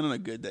 5'10" on a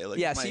good day. Like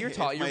yeah, so you're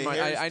tall.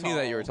 I knew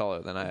that you were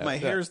taller than I am. My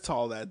hair's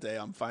tall that day.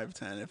 I'm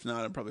 5'10". If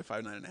not, I'm probably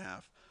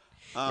 5'9.5".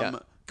 Yeah.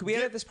 Could we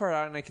edit this part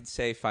out and I could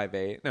say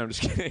 5'8"? No, I'm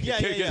just kidding.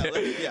 Yeah.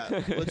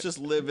 Let's just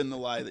live in the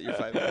lie that you're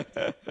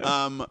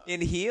 5'8".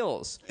 In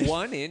heels.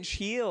 1 inch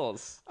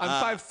heels.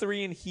 I'm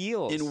 5'3" in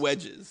heels. In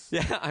wedges.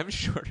 Yeah, I'm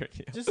shorter than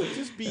you.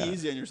 Just be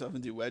easy on yourself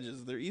and do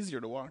wedges. They're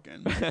easier to walk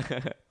in.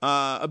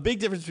 A big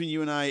difference between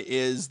you and I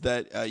is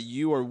that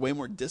you are way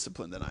more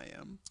disciplined than I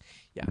am.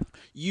 Yeah.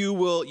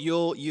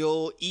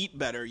 You'll eat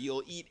better.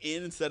 You'll eat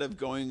in instead of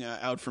going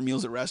out for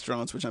meals at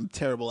restaurants, which I'm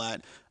terrible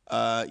at.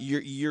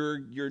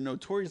 You're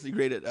notoriously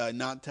great at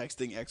not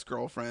texting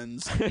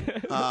ex-girlfriends,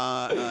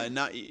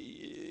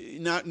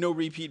 no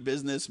repeat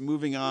business,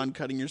 moving on,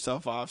 cutting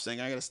yourself off,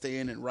 saying I got to stay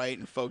in and write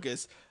and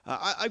focus.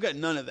 I've got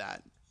none of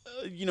that.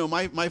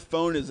 My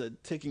phone is a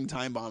ticking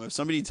time bomb. If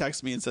somebody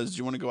texts me and says, "Do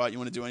you want to go out? You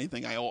want to do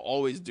anything?" I'll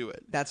always do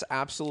it. That's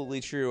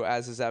absolutely true,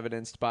 as is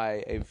evidenced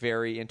by a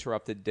very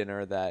interrupted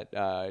dinner that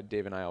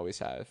Dave and I always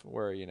have,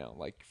 where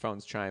like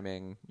phone's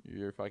chiming,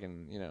 you're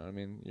fucking,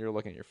 you're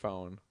looking at your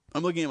phone.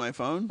 I'm looking at my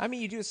phone. I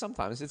mean, you do it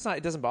sometimes. It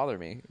doesn't bother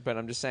me, but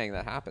I'm just saying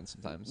that happens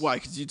sometimes. Why?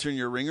 Because you turn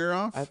your ringer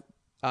off?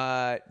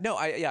 No,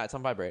 it's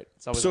on vibrate.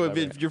 It's always so on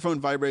vibrate. If your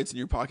phone vibrates in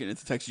your pocket and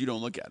it's a text, you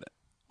don't look at it.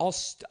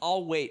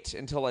 I'll wait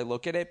until I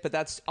look at it, but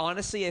that's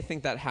honestly, I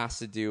think that has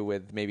to do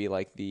with maybe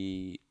like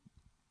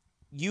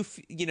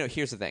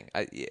here's the thing.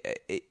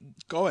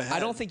 Go ahead. I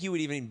don't think you would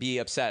even be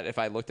upset if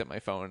I looked at my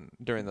phone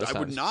during those times. I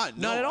would not.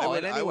 Not at all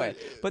in any way.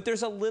 But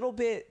there's a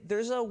weird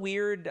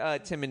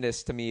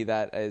timidness to me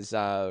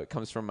that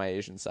comes from my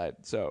Asian side.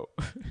 So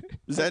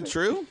is that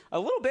true? A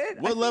little bit.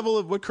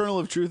 What kernel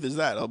of truth is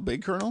that? A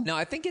big kernel? No,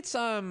 I think it's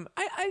I'm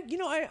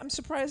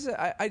surprised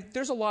that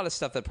there's a lot of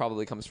stuff that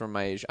probably comes from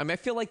my Asian. I mean, I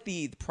feel like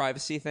the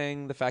privacy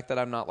thing, the fact that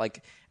I'm not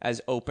like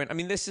as open. I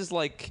mean, this is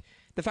like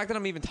the fact that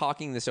I'm even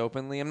talking this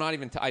openly. I'm not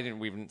even.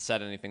 We haven't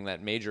said anything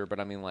that major, but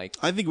I mean, like,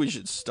 I think we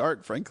should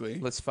start. Frankly,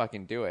 let's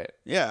fucking do it.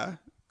 Yeah,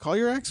 call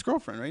your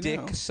ex-girlfriend right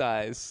now. Dick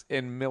size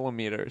in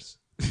millimeters.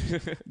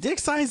 Dick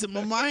size,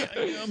 mine,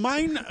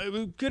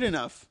 good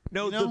enough.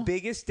 No, the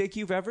biggest dick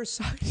you've ever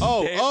sucked.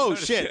 Oh,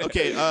 shit.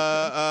 Okay. In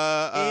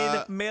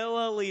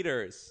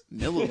milliliters.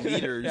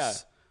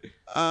 Milliliters.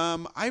 Yeah.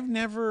 I've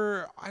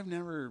never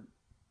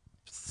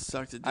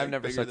sucked a dick. I've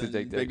never sucked a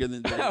dick bigger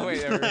than.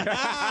 Wait,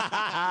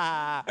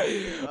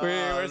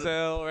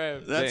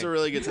 that's a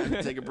really good time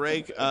to take a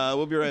break.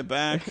 We'll be right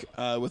back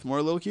with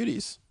more Little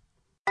Cuties.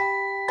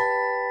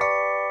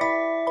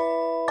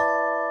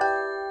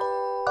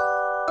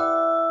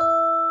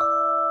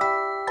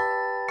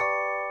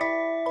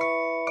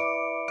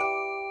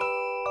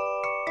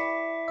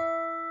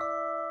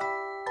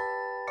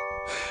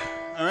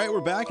 All right,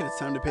 we're back, and it's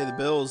time to pay the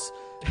bills.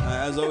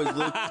 As always,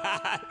 Luke.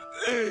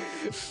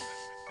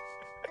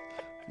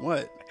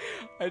 What?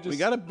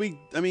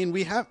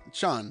 We have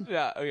Sean.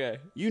 Yeah. Okay.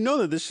 You know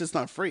that this shit's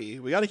not free.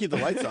 We got to keep the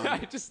lights on.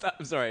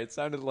 I'm sorry. It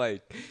sounded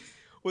like,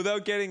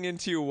 without getting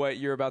into what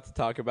you're about to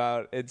talk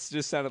about, it's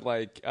just sounded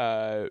like,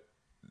 like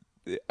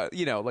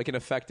an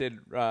affected,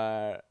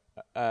 like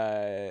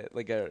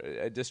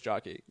a disc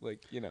jockey,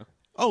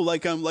 Oh,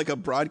 like a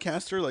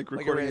broadcaster, like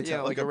recording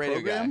like a radio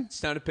program? guy. It's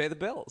time to pay the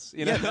bills.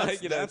 Yeah,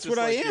 that's what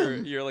I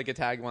am. You're like a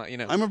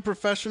tagline. I'm a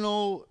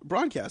professional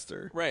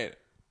broadcaster, right?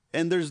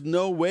 And there's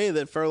no way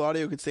that Feral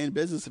Audio could stay in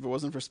business if it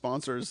wasn't for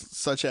sponsors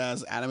such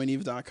as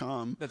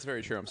AdamandEve.com. That's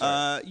very true. I'm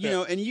sorry.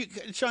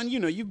 And Sean,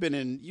 you've been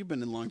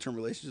in long-term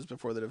relationships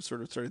before that have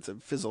sort of started to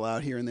fizzle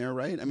out here and there,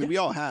 right? I mean, we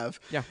all have.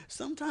 Yeah.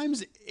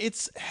 Sometimes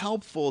it's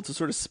helpful to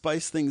sort of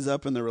spice things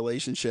up in the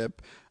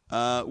relationship.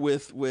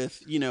 With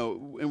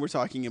and we're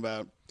talking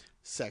about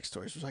sex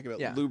toys. We're talking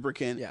about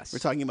lubricant. Yes. We're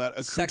talking about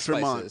sex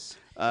accoutrement. spices.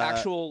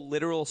 Actual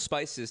literal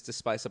spices to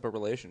spice up a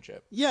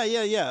relationship.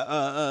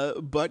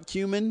 Butt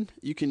cumin.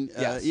 You can.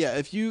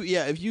 If you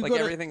like go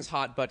to, everything's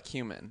hot but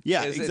cumin.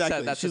 Yeah,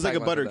 exactly. That's She's like a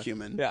butter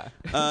cumin. Yeah.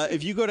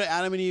 If you go to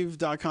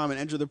adamandeve.com and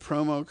enter the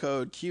promo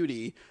code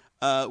cutie,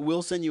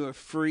 we'll send you a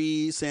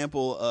free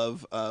sample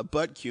of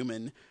butt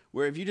cumin,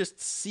 where if you just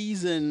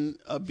season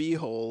a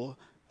beehole,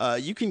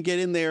 you can get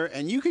in there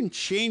and you can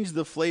change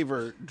the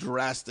flavor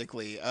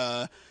drastically.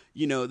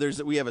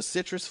 We have a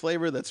citrus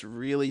flavor that's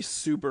really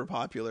super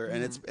popular,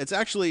 and it's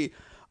actually,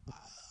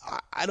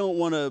 I don't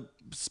want to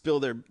spill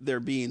their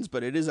beans,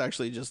 but it is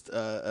actually just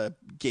a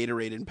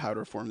Gatorade in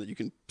powder form that you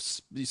can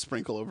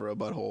sprinkle over a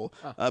butthole.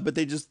 But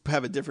they just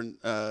have a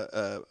different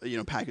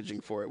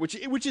packaging for it,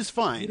 which is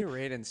fine.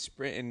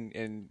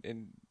 Gatorade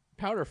in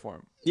powder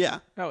form. Yeah.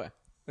 Oh.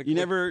 Like, you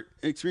never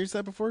experienced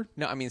that before?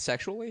 No, I mean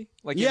sexually,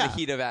 like in the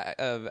heat of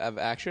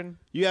action.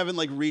 You haven't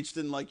like reached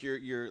in like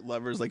your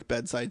lover's like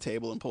bedside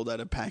table and pulled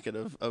out a packet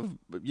of ass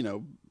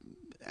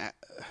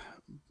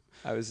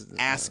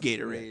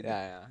Gatorade.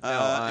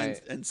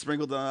 And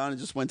sprinkled it on and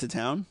just went to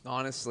town.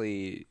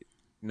 Honestly,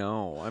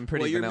 no, I'm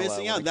pretty. Well, you're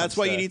missing out. That's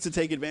why you need to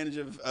take advantage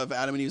of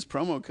Adam and Eve's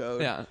promo code.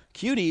 Yeah.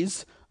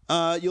 Cuties.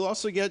 You'll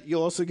also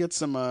get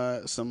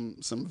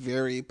some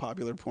very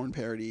popular porn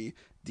parody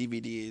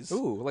DVDs.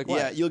 Ooh, like what?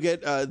 Yeah, you'll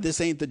get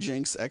This Ain't the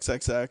Jinx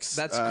XXX.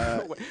 That's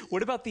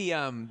what about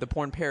the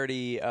porn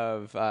parody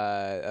of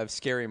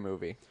Scary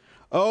Movie?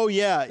 Oh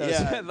yeah.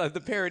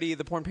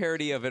 The porn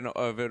parody of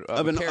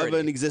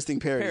an existing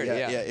parody.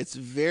 Yeah. It's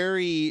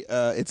very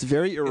erotic.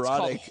 It's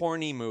called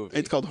Horny Movie.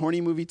 It's called Horny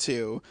Movie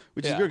 2,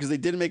 which is weird because they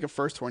didn't make a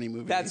first Horny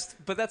Movie. That's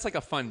like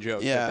a fun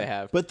joke that they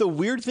have. But the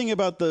weird thing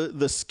about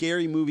the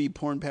Scary Movie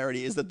porn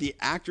parody is that the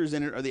actors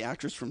in it are the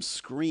actors from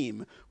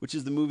Scream, which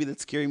is the movie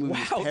that Scary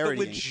Movie is parodying.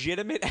 The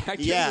legitimate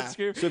actors. Yeah. In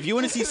Scream. So if you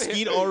want to see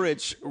Skeet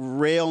Ulrich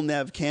rail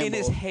Nev Campbell in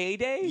his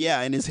heyday,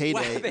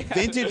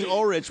 vintage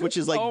Ulrich, which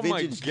is like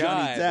vintage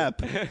Johnny Depp.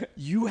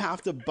 You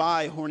have to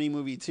buy Horny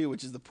Movie 2,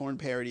 which is the porn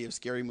parody of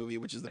Scary Movie,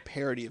 which is the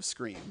parody of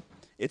Scream.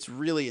 It's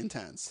really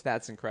intense.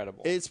 That's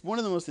incredible. It's one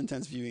of the most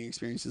intense viewing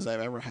experiences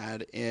I've ever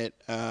had.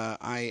 Are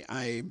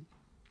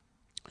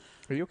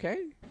you okay?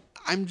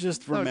 I'm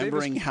just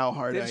remembering how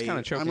hard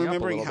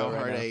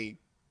I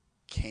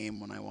came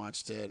when I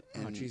watched it.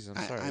 And oh, jeez, I'm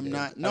sorry. I'm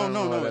not.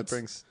 No.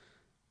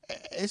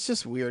 It's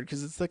just weird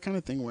because it's the kind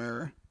of thing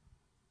where,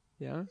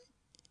 you're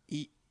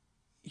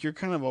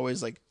kind of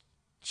always like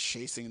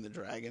chasing the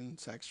dragon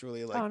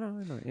sexually. Like, oh no,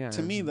 I know. Yeah.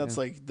 To me, that's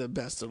like the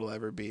best it'll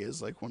ever be.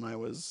 Is like when I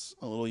was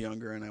a little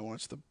younger and I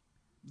watched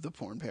the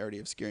porn parody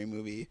of Scary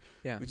Movie,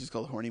 which is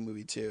called Horny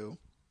Movie 2.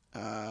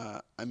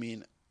 I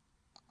mean,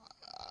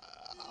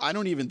 I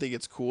don't even think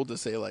it's cool to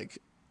say like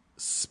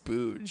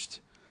spooged,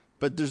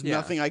 but there's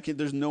nothing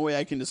there's no way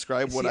I can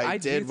describe what I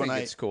did when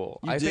it's cool.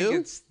 I think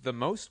it's the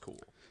most cool.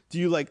 Do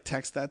you like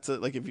text that to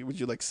like would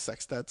you like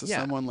sex that to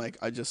someone like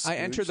I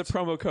enter the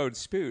promo code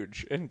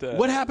spooge and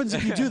what happens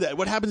if you do that?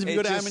 What happens if you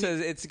go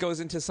to it goes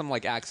into some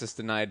like access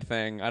denied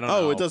thing. I don't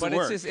know. It doesn't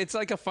work. It's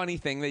like a funny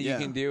thing that you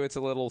can do. It's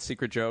a little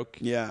secret joke.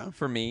 Yeah.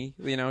 For me,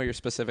 you're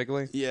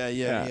specifically.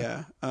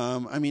 Yeah.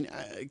 I mean,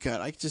 God,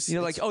 I just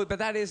but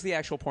that is the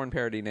actual porn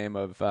parody name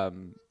of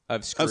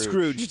Scrooge. Of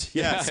Scrooged.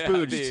 Yeah,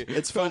 Spooged.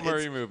 It's Bill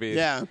Murray movie.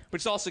 Yeah.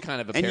 Which is also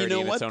kind of a parody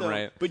in its own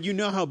right. But you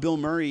know how Bill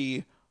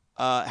Murray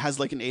has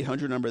like an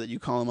 800 number that you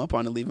call him up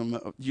on and leave him.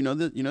 You know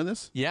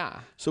this? Yeah.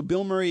 So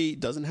Bill Murray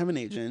doesn't have an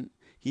agent.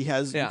 He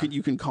has.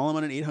 You can call him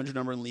on an 800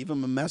 number and leave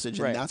him a message,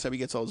 and that's how he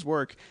gets all his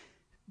work.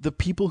 The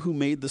people who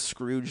made the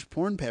Scrooge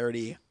porn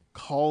parody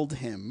called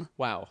him.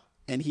 Wow.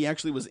 And he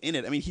actually was in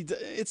it. I mean,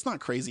 it's not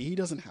crazy. He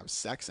doesn't have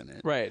sex in it.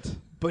 Right.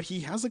 But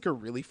he has like a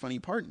really funny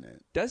part in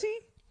it. Does he?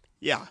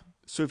 Yeah.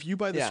 So if you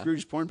buy the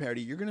Scrooge porn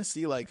parody, you're going to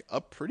see like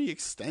a pretty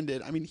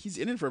extended. I mean, he's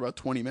in it for about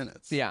 20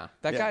 minutes. Yeah.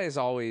 That guy is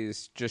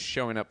always just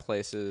showing up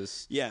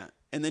places. Yeah.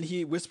 And then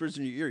he whispers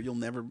in your ear,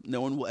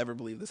 no one will ever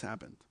believe this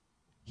happened.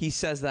 He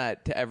says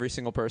that to every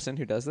single person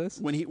who does this.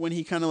 When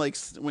he kind of like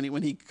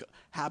when he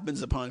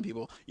happens upon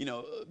people,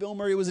 Bill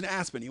Murray was in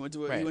Aspen. He went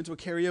to a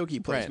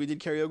karaoke place. Right. We did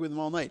karaoke with him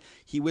all night.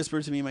 He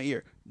whispered to me in my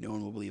ear, "No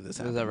one will believe this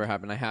happened." This ever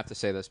happened? I have to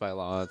say this by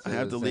law. I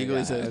have to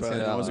legally say this by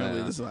law. No one's going to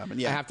believe this will happen.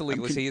 Yeah, I have to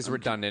legally say it's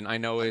redundant. I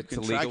know to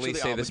legally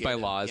say this by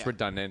law is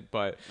redundant,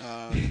 but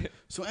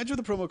so enter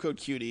the promo code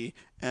cutie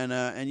and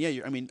I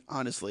mean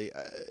honestly,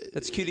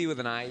 that's cutie with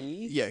an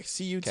IE. Yeah,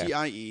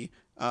 CUTIE.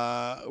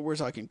 We're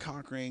talking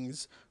cock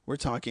rings. We're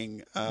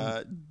talking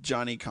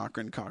Johnny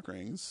Cochran cock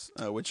rings,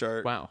 which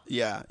are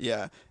yeah,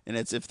 and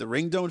it's if the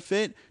ring don't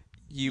fit,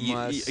 you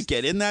must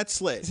get in that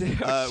slit,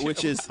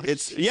 which is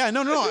I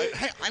don't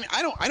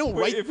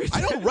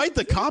write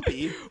the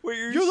copy.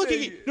 You're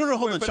looking at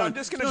hold on, Sean. I'm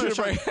just gonna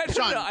Sean.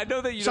 I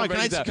know that you. Sean, can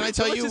I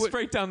tell you?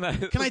 Break down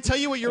that. Can I tell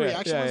you what your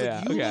reaction was?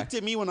 Like, you looked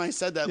at me when I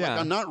said that. Like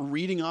I'm not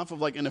reading off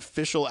of like an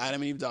official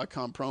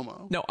AdamandEve.com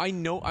promo. No, I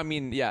know. I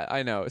mean,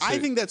 I know. So, I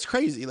think that's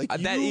crazy. Like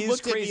that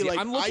is crazy. Like,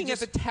 I'm looking at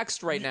the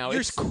text right now.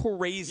 It's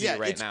crazy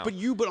right now.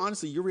 But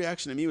honestly, your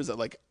reaction to me was that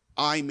like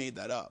I made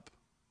that up.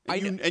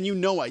 And you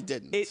know I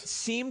didn't. It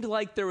seemed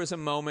like there was a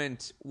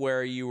moment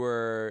where you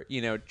were,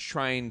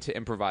 trying to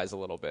improvise a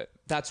little bit.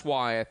 That's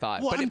why I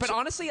thought. Well, but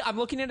honestly, I'm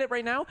looking at it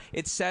right now.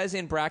 It says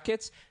in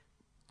brackets,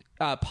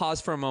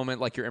 pause for a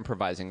moment, like you're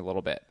improvising a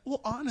little bit.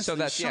 Well, honestly, so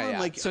that's Sean,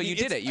 like, so you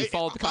did it. You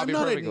followed the copy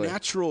perfectly. I'm not a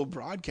natural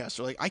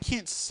broadcaster. Like, I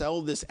can't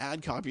sell this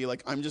ad copy.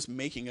 Like, I'm just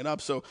making it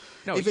up. So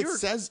if it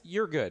says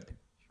you're good,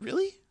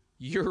 really,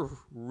 you're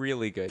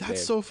really good. That's Dave.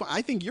 so fun.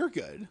 I think you're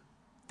good.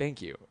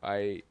 Thank you.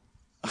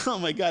 Oh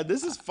my God,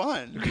 this is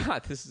fun.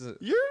 God, this is.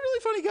 You're a really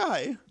funny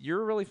guy.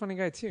 You're a really funny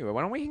guy too.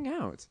 Why don't we hang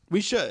out?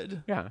 We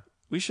should. Yeah.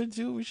 We should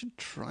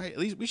try.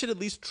 We should at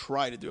least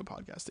try to do a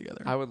podcast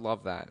together. I would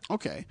love that.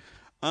 Okay.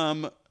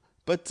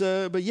 But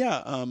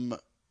yeah.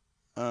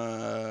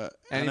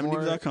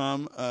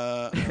 AdamandEve.com.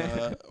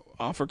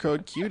 Offer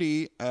code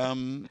cutie.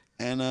 And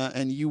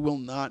you will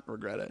not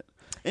regret it.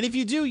 And if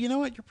you do, you know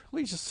what? You're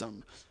probably just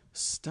some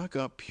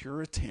stuck-up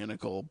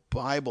puritanical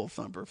Bible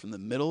thumper from the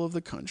middle of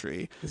the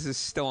country. This is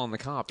still on the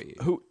copy.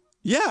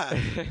 Yeah.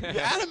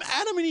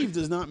 Adam and Eve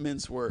does not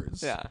mince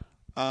words. Yeah.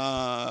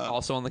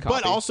 Also on the copy.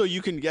 But also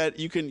you can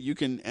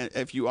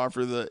if you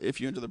enter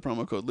the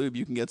promo code lube,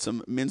 you can get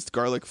some minced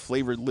garlic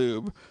flavored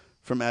lube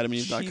from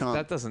AdamandEve.com.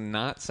 That does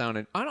not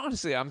sound.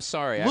 Honestly, I'm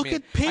sorry. Look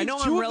at page I know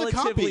 2 I'm of the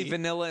relatively copy.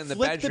 vanilla in the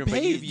Flip the bedroom,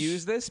 but you've page.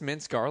 used this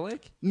minced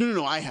garlic.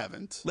 No, I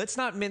haven't. Let's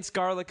not mince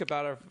garlic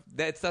about our.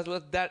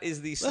 That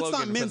is the slogan. Let's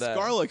not mince for the,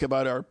 garlic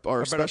about our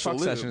about special our fuck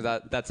lube. session.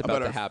 That's about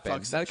to our happen.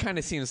 fuck That kind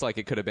of seems like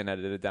it could have been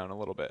edited down a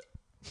little bit.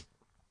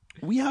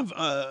 We have,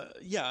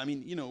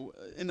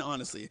 and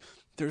honestly,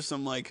 there's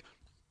some like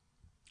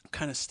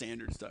kind of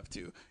standard stuff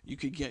too. You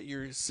could get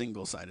your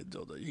single-sided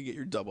dildo. You get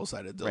your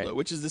double-sided dildo, Right.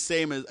 which is the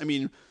same as,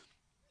 it's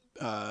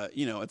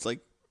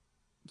like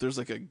there's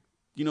like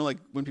like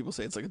when people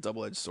say it's like a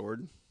double-edged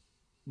sword.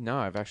 No,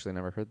 I've actually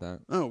never heard that.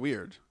 Oh,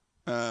 weird.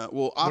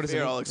 Well, off does it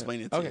air, mean? I'll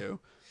explain it to you.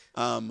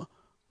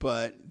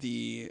 But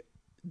the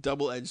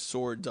double-edged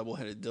sword,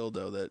 double-headed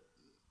dildo that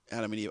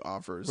Adam and Eve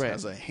offers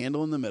has a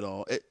handle in the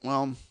middle.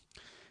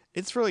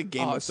 It's for like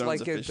Game of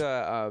Thrones.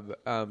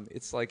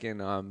 It's like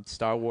in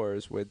Star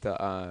Wars with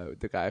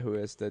the guy who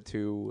has the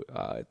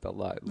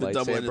lightsaber.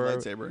 Double-headed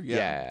lightsaber.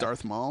 Yeah.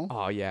 Darth Maul.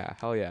 Oh yeah,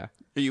 hell yeah.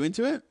 Are you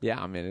into it?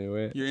 Yeah, I'm into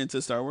it. You're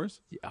into Star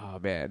Wars? Oh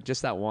man,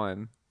 just that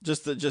one.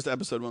 Just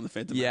episode 1, The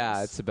Phantom Menace.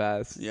 Yeah, it's the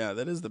best. Yeah,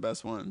 that is the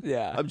best one.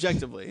 Yeah.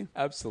 Objectively.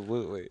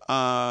 Absolutely.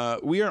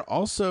 We are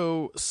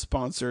also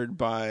sponsored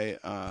by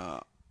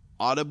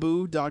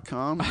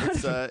Audible.com.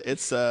 It's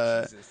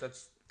Jesus,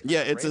 that's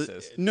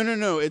racist.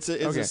 No. It's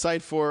a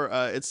site for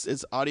it's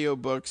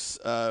audiobooks.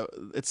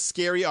 It's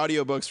scary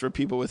audiobooks for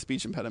people with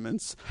speech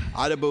impediments.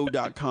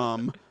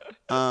 Audible.com.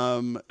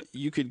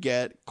 You could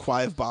get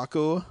Clive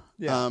Baku.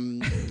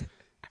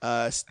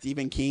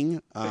 Stephen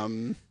King.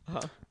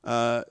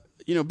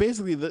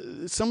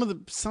 Basically some of the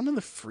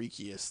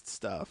freakiest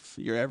stuff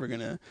you're ever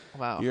gonna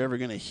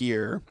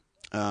hear.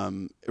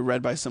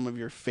 Read by some of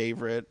your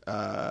favorite.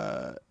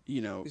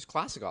 These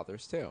classic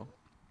authors too.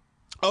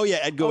 Oh yeah,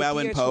 Edgar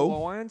Allan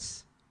Poe.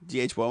 D.H.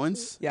 D.H.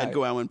 Wowens? Yeah.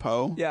 Edgar Allan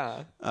Poe?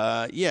 Yeah.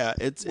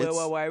 It's what's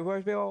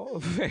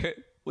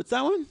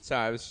that one?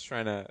 Sorry, I was just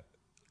trying to.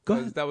 Go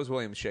ahead. That was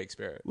William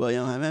Shakespeare.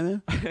 William.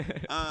 Yeah,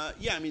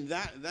 I mean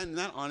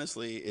that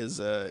honestly is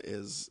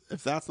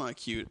if that's not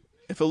cute,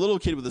 if a little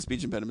kid with a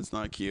speech impediment's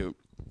not cute,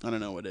 I don't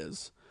know what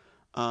is.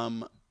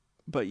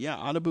 But yeah,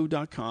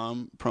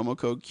 Audible.com, promo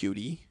code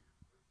cutie,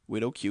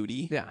 widow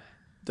cutie. Yeah.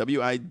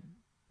 WIDWWE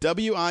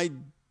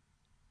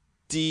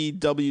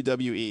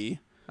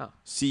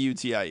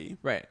CUTIE.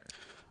 Right.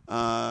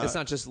 It's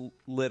not just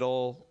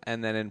little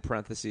and then in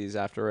parentheses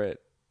after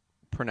it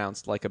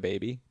pronounced like a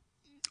baby.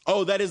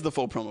 Oh, that is the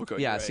full promo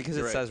code. Yeah, because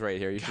it says right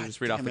here. You should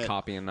just read off the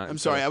copy and not. I'm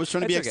sorry. I was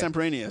trying to be That's okay.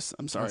 extemporaneous.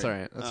 I'm sorry. That's all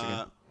right. That's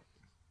okay.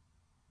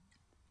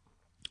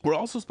 We're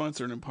also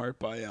sponsored in part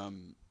by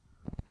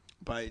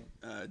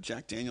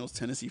Jack Daniel's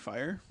Tennessee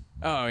Fire.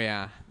 Oh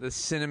yeah, the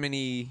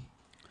cinnamony.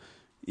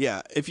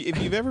 Yeah, if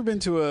you've ever been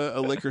to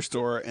a liquor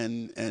store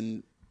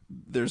and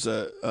there's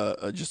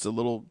just a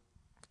little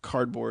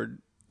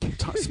cardboard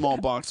small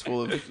box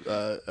full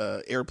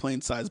of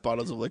airplane-sized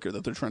bottles of liquor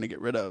that they're trying to get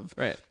rid of,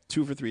 Right.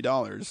 2 for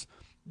 $3.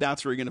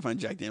 That's where you're gonna find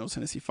Jack Daniel's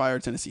Tennessee Fire,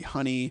 Tennessee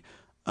Honey.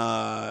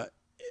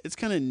 It's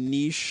kind of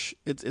niche.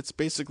 It's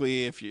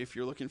basically if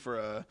you're looking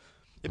for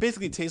it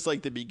basically tastes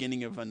like the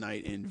beginning of a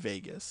night in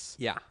Vegas.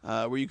 Yeah.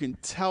 Where you can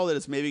tell that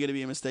it's maybe going to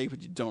be a mistake,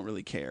 but you don't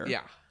really care.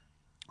 Yeah.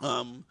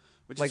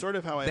 Which Like is sort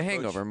of how I the approach.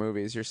 Hangover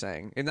movies. You're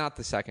saying, and not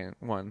the second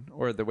one,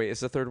 or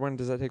is the third one?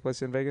 Does that take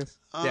place in Vegas?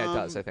 Yeah, it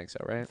does. I think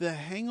so. Right. The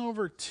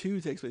Hangover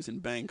 2 takes place in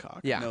Bangkok.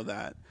 Yeah. I know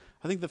that.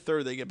 I think the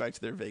third they get back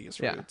to their Vegas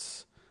Yeah.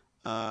 roots.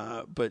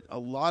 But a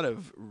lot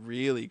of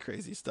really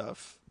crazy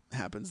stuff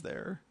happens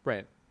there.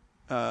 Right.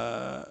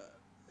 I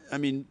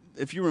mean,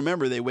 if you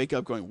remember, they wake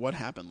up going, "What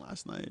happened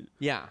last night?"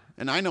 Yeah.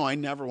 And I know I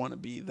never want to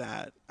be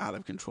that out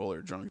of control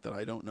or drunk that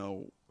I don't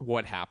know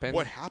What happened?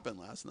 what happened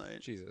last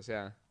night. Jesus.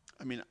 Yeah.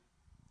 I mean,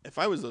 if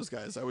I was those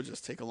guys, I would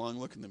just take a long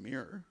look in the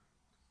mirror.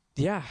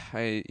 Yeah,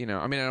 I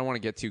don't want to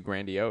get too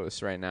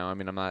grandiose right now. I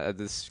mean, I'm not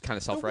this kind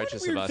of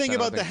self-righteous The about. thing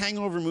about the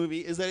Hangover movie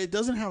is that it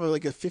doesn't have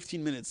like a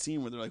 15-minute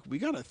scene where they're like, we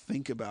got to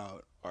think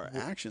about our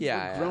actions.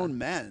 Yeah, we're grown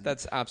men.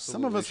 That's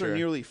absolutely Some of us true. are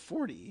nearly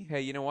 40.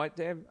 Hey, you know what,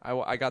 Dave?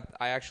 I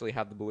actually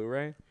have the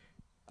Blu-ray.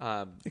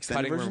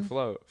 Extended cutting version?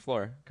 room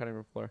floor. Cutting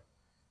room floor.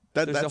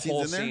 That There's a scene's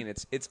whole in there? scene.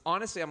 It's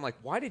honestly, I'm like,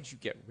 why did you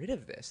get rid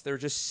of this? They're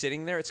just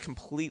sitting there. It's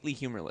completely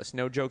humorless,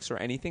 no jokes or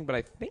anything. But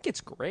I think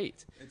it's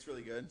great. It's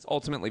really good. It's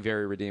ultimately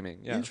very redeeming.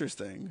 Yeah.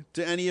 Interesting.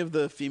 Do any of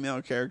the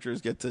female characters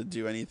get to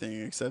do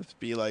anything except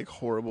be like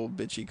horrible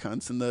bitchy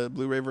cunts in the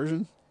Blu-ray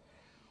version?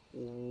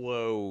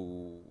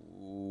 Whoa.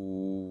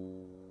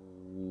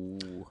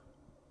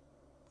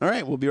 All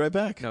right, we'll be right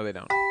back. No, they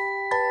don't.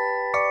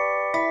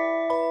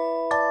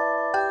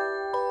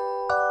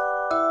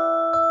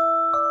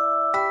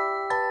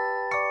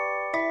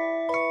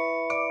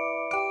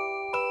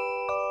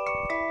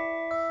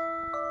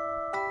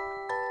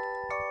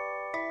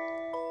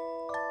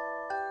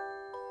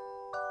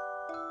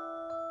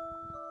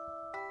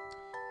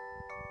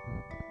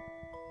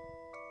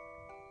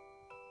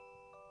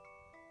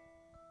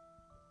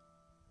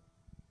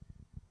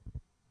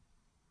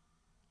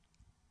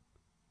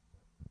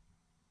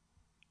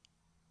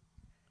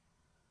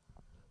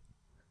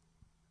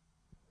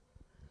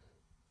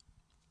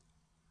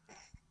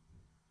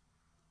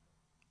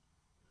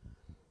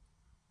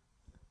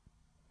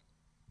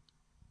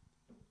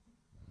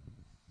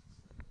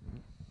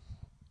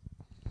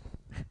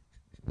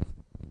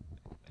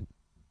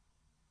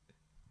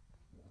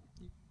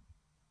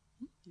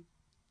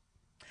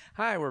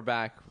 Hi, we're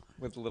back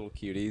with Little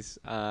Cuties.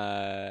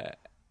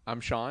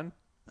 I'm Sean.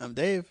 I'm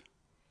Dave.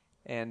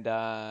 And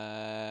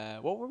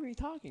what were we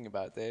talking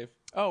about, Dave?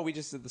 Oh, we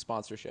just did the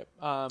sponsorship.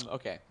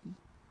 Okay.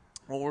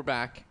 Well, we're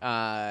back.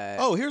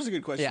 Here's a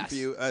good question yes. for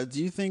you.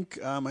 Do you think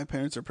my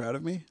parents are proud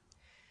of me?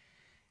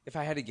 If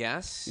I had to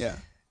guess, Yeah.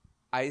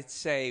 I'd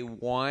say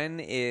one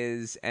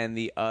is and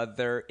the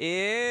other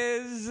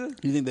is.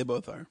 You think they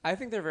both are? I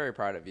think they're very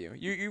proud of you.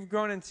 You've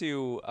grown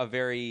into a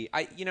very.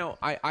 I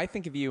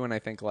think of you and I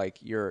think like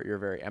you're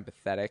very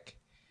empathetic.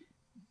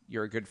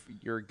 You're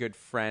a good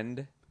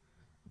friend.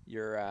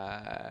 You're.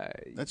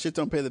 That shit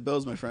don't pay the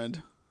bills, my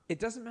friend. It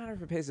doesn't matter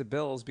if it pays the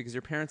bills because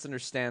your parents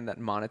understand that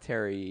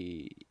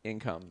monetary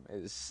income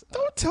is.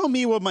 Don't tell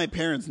me what my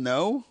parents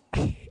know.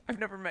 I've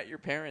never met your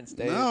parents,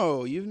 Dave.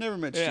 No, you've never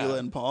met Yeah. Sheila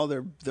and Paul.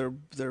 They're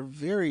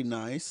very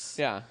nice.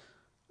 Yeah.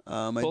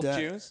 My Both dad.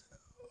 Jews?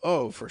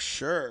 Oh, for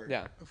sure.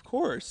 Yeah. Of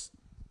course.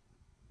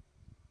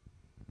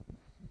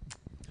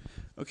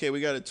 Okay,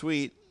 we got a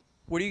tweet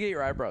Where do you get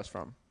your eyebrows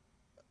from?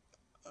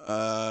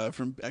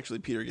 from actually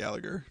Peter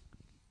Gallagher.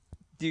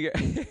 Do you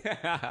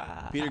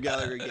get Peter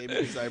Gallagher gave me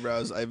his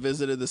eyebrows. I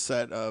visited the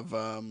set of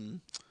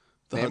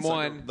the Name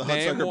one. the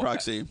Name Hudsucker one.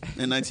 Proxy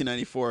in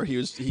 1994.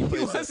 He He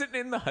plays wasn't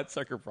in the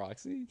Hudsucker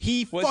Proxy.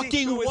 He Was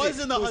fucking Who was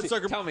he? in the Who was he?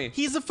 Hudsucker. Tell me.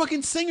 He's a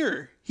fucking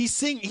singer. He's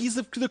the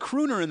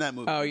crooner in that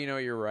movie. Oh, you know,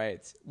 you're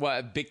right. What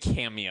a big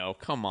cameo.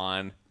 Come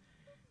on.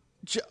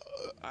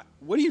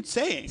 What are you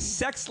saying?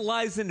 Sex,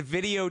 Lies, and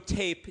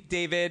Videotape,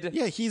 David.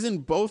 Yeah, he's in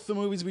both the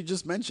movies we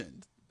just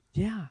mentioned.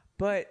 Yeah,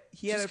 but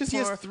he Just had 'cause he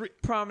a has more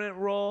prominent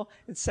role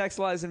in Sex,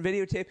 Lies, and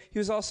Videotape. He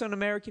was also in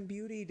American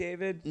Beauty,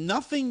 David.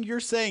 Nothing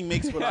you're saying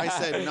makes what I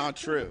said not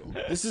true.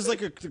 This is like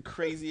the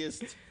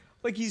craziest.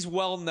 Like he's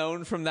well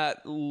known from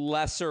that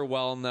lesser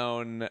well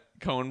known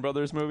Coen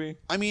Brothers movie.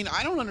 I mean,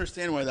 I don't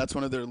understand why that's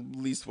one of their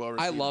least well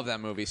received. I love that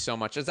movie so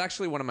much. It's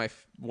actually one of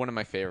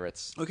my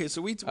favorites. Okay,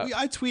 so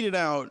I tweeted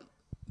out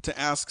to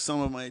ask some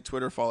of my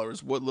Twitter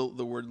followers what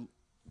the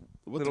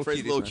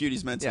phrase "little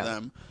cuties" meant to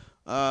them.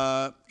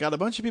 Got a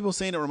bunch of people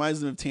saying it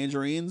reminds them of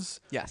tangerines.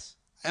 Yes.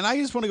 And I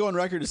just want to go on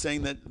record as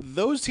saying that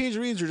those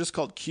tangerines are just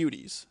called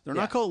cuties. They're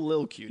not called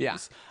little cuties. Yeah.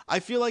 I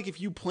feel like if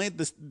you plant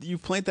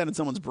that in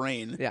someone's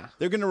brain, Yeah.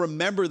 they're going to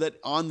remember that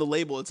on the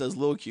label it says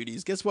little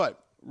cuties. Guess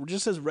what? It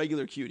just says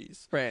regular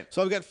cuties. Right.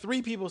 So I've got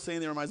 3 people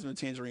saying they reminds them of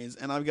tangerines,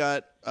 and I've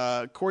got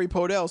Corey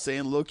Podell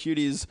saying little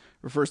cuties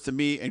refers to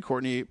me and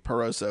Courtney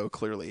Peroso,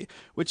 clearly.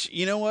 Which,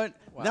 you know what?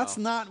 Wow. That's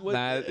not what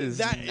not-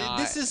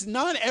 this is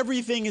not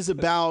everything is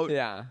about.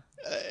 Yeah.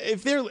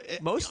 If they're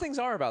Most things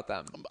are about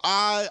them.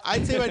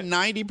 I'd say about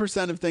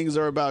 90% of things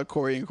are about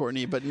Corey and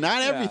Courtney, but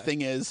not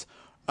everything is.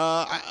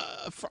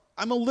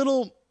 I'm a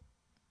little.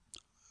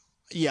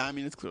 Yeah, I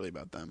mean, it's clearly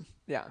about them.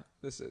 Yeah,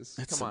 this is.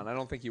 Come on, I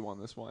don't think you won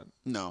this one.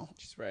 No,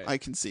 She's right. I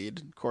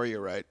concede. Corey, you're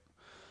right.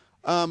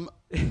 You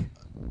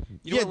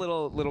know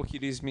what little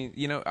cuties mean?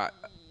 You know,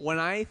 when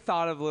I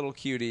thought of little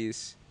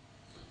cuties,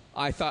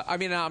 I thought. I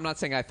mean, I'm not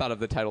saying I thought of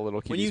the title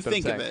 "Little Cuties." When you but I'm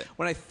think of saying, it.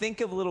 when I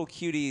think of little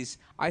cuties,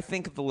 I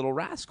think of the Little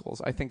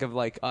Rascals. I think of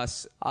like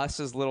us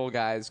as little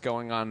guys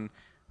going on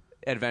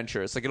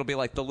adventures. Like it'll be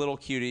like the little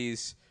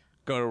cuties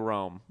go to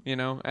Rome, you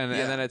know, and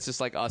then it's just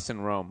like us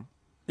in Rome.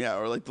 Yeah,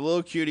 or like the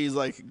little cuties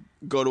like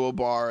go to a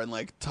bar and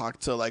like talk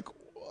to like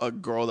a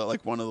girl that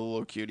like one of the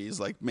little cuties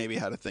like maybe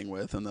had a thing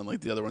with, and then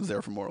like the other one's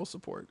there for moral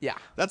support. Yeah.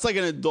 That's like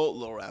an adult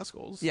Little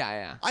Rascals.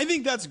 Yeah. I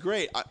think that's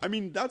great. I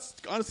mean, that's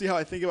honestly how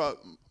I think about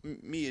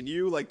me and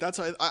you. Like that's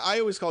how I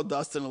always call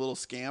Dustin a little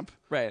scamp.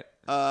 Right.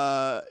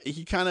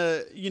 He kind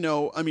of,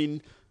 I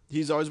mean,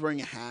 he's always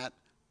wearing a hat.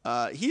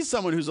 He's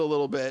someone who's a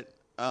little bit,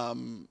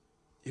 who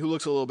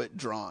looks a little bit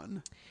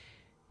drawn.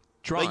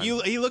 Like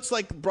he looks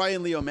like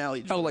Brian Lee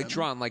O'Malley. Oh, like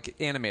drawn, like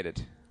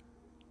animated.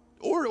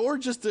 Or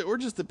just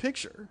a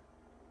picture.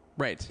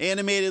 Right.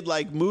 Animated,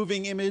 like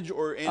moving image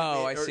or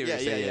I see what you're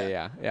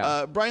saying.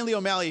 Yeah. Brian Lee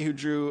O'Malley, who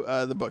drew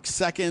the book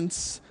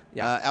Seconds,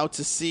 Out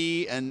to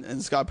Sea,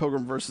 and Scott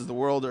Pilgrim versus the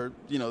World, or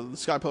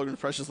Scott Pilgrim's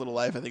Precious Little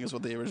Life, I think is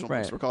what the original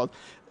books were called.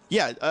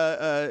 Yeah,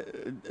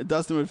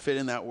 Dustin would fit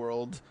in that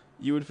world.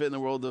 You would fit in the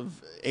world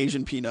of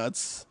Asian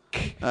peanuts.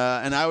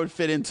 And I would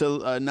fit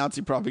into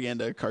Nazi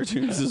propaganda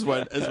cartoons.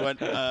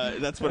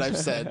 That's what I've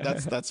said.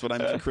 That's what I'm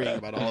decreeing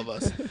about all of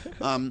us.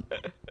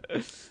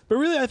 But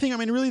really, I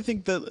really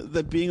think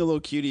that being a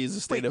little cutie is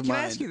a state of mind.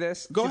 Can I ask you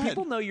this? Go ahead. Do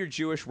people know you're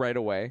Jewish right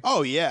away?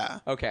 Oh yeah.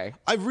 Okay.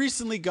 I've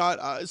recently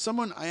got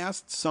someone. I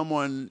asked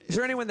someone. Is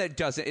there anyone that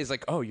does it? Is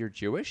like, oh, you're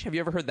Jewish? Have you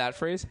ever heard that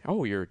phrase?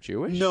 Oh, you're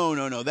Jewish?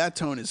 No. That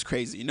tone is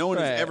crazy. No one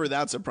is ever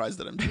that surprised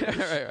that I'm Jewish.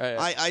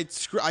 right.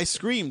 I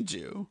scream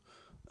Jew.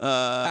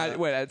 At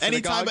synagogues?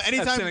 Anytime, at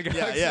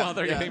synagogues while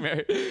they're getting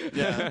married.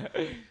 Yeah.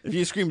 If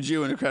you scream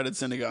Jew in a crowded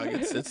synagogue,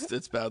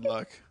 it's bad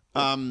luck.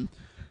 I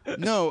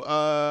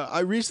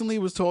recently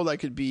was told I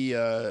could be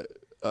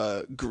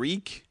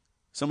Greek.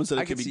 Someone said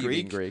I could be see Greek.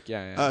 You being Greek.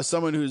 Yeah.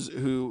 Someone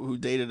who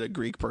dated a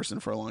Greek person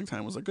for a long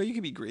time was like, "Oh, you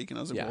could be Greek," and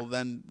I was like, "Well,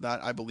 then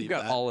that I believe you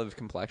got that." olive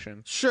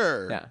complexion.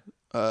 Sure. Yeah.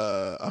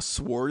 A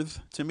swarth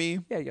to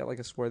me. Yeah, you got like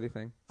a swarthy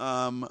thing.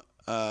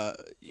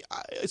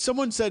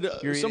 Someone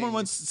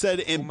once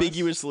said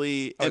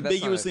ambiguously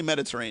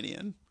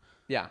Mediterranean.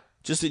 Yeah.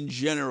 Just in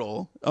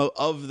general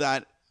of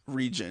that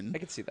region. I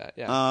could see that.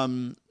 Yeah.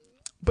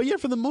 But yeah,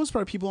 for the most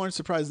part, people aren't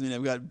surprised.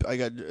 I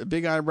got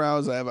big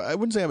eyebrows. I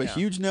wouldn't say I have a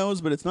huge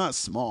nose, but it's not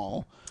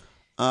small.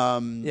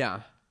 Yeah.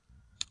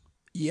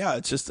 Yeah,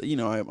 it's just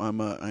I'm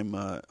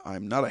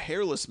not a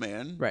hairless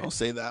man. Right. I'll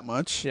say that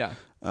much. Yeah.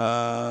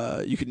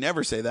 You could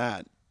never say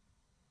that.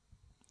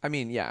 I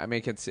mean, yeah, but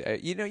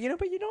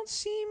you don't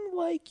seem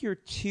like you're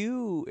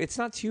too. It's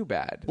not too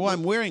bad. Well,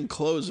 I'm wearing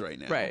clothes right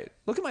now. Right.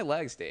 Look at my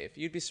legs, Dave.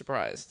 You'd be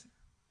surprised.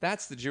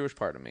 That's the Jewish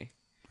part of me.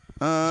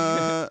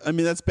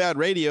 That's bad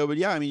radio, but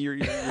yeah, I mean, your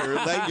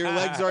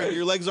legs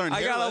aren't.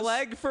 I got a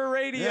leg for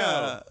radio.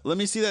 Yeah. Let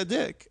me see that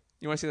dick.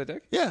 You want to see that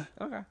dick? Yeah.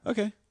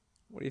 Okay.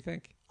 What do you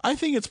think? I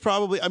think it's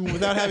probably. I mean,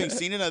 without having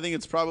seen it, I think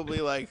it's probably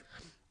like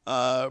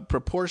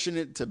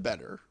proportionate to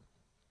better.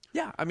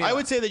 Yeah, I mean, I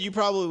would say that you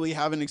probably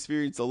haven't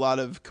experienced a lot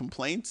of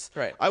complaints.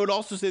 Right. I would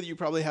also say that you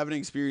probably haven't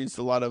experienced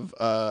a lot of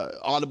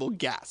audible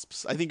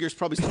gasps. I think you're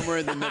probably somewhere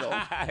in the middle.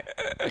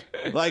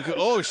 Like,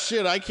 oh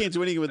shit, I can't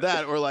do anything with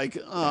that, or like,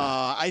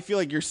 I feel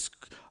like you're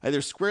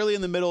either squarely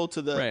in the middle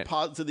to the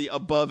to the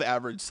above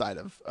average side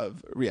of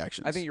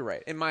reactions. I think you're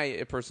right. In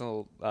my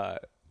personal, I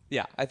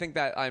think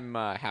that I'm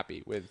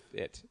happy with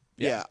it.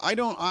 Yeah, I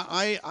don't.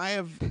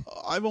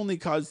 I've only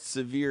caused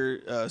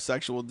severe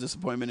sexual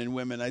disappointment in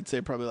women. I'd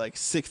say probably like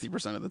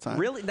 60% of the time.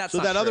 Really? That's so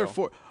not that true. Other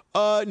 4.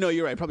 No,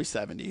 you're right. Probably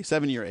 70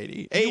 or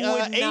 80.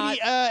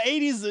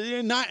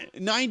 80's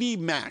 90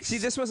 max. See,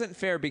 this wasn't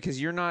fair because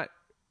you're not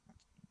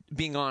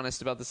being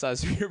honest about the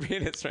size of your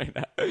penis right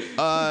now.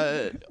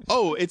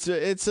 It's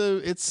you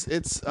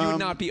would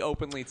not be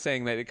openly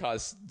saying that it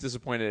caused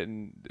disappointed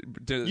and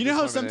you know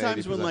how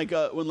sometimes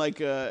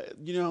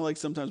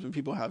sometimes when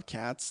people have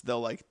cats,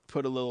 they'll like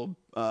put a little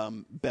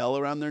bell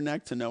around their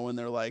neck to know when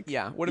they're like,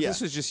 what if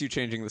this was just you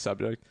changing the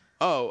subject?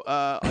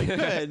 I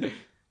could,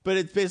 but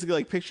it's basically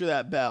like picture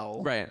that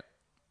bell, right?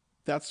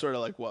 That's sort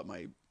of like what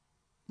my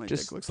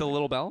just dick looks the like.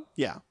 Little bell.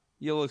 Yeah,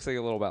 it looks like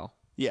a little bell.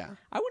 Yeah.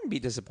 I wouldn't be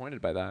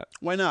disappointed by that.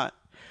 Why not?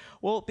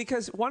 Well,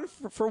 because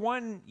for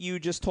one, you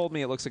just told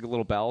me it looks like a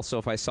little bell. So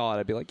if I saw it,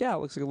 I'd be like, yeah, it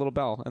looks like a little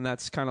bell. And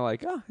that's kind of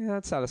like, oh, yeah,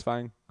 that's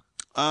satisfying.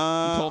 You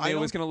told me it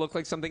was going to look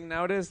like something.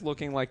 Now it is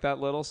looking like that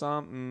little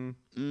something.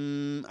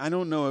 I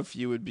don't know if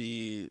you would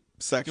be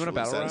sexually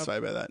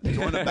satisfied by that. Do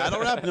you want a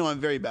battle rap? No, I'm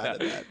very bad at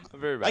that.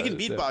 I'm very bad I can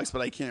beatbox,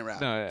 but I can't rap.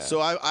 No,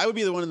 so I would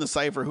be the one in the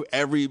cypher who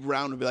every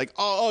round would be like,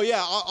 oh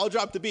yeah, I'll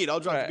drop the beat.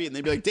 I'll drop the beat. And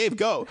they'd be like, Dave,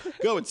 go.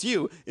 It's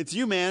you,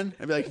 man.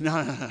 I'd be like,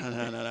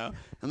 no.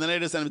 And then I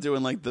just end up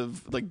doing like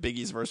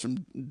Biggie's verse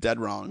from Dead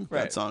Wrong,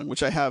 that song,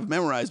 which I have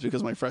memorized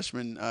because my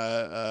freshman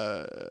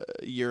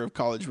year of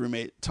college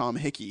roommate Tom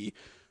Hickey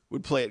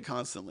would play it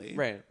constantly.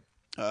 Right.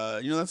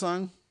 You know that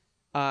song?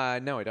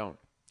 No, I don't.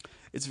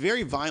 It's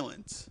very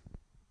violent.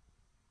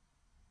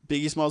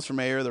 Biggie Smalls for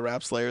mayor, the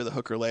rap slayer, the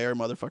hooker layer,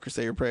 motherfucker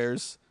say your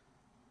prayers.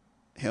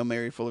 Hail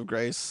Mary full of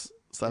grace,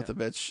 slap the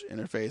bitch in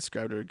her face,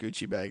 grabbed her a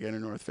Gucci bag and her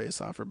North Face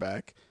off her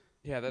back.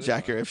 Yeah,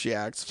 Jack her if she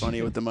acts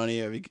funny with the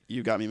money.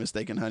 You got me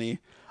mistaken, honey.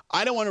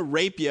 I don't want to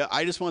rape you.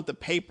 I just want the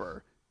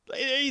paper.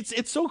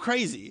 It's so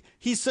crazy.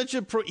 He's such a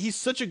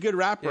good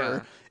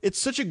rapper.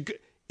 Yeah.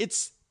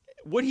 It's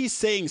what he's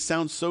saying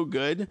sounds so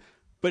good.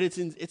 But it's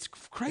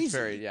crazy. It's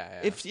very,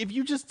 yeah. If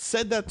you just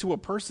said that to a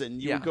person,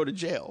 you would go to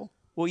jail.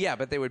 Well, yeah,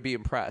 but they would be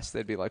impressed.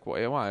 They'd be like,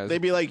 "Well, why?"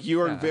 They'd be like, "You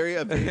are a very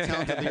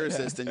talented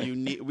lyricist,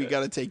 and we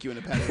got to take you in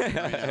a panic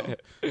right now.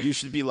 You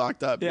should be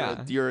locked up.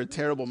 Yeah. You're a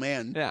terrible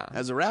man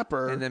as a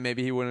rapper." And then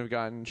maybe he wouldn't have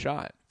gotten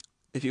shot.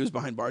 If he was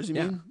behind bars, you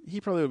mean?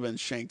 He probably would have been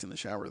shanked in the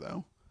shower,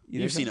 though.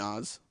 You've seen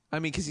Oz. I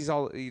mean, because he's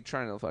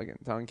trying to fucking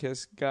tongue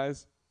kiss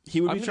guys. He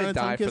would be trying to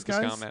tongue kiss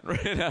guys. Comment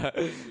right now.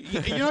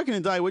 You're not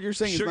going to die. What you're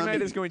saying Suge is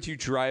Knight is going to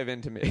drive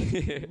into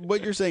me.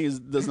 What you're saying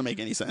doesn't make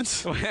any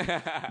sense.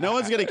 No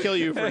one's going to kill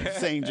you for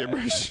saying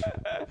gibberish.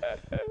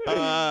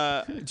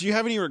 Do you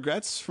have any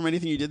regrets from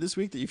anything you did this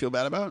week that you feel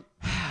bad about?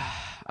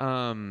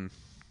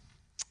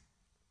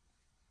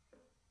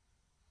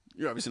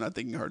 You're obviously not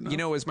thinking hard enough. You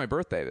know, it was my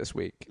birthday this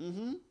week.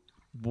 Mm-hmm.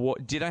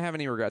 Did I have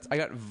any regrets? I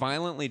got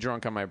violently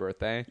drunk on my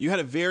birthday. You had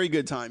a very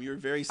good time. You were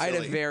very silly. I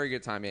had a very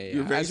good time,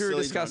 yeah. As we were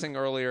discussing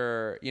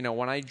earlier, you know,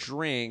 when I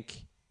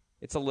drink,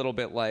 it's a little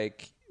bit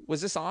like, was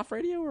this off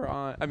radio or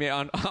on? I mean,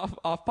 on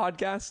off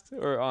podcast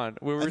or on?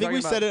 I think we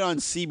said it on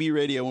CB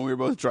radio when we were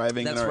both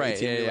driving. That's right.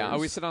 Yeah. I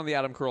always said on the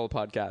Adam Carolla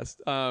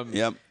podcast.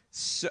 Yep.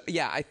 So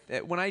yeah,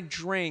 when I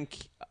drink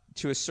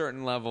to a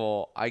certain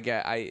level,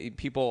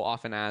 people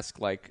often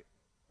ask like,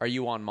 are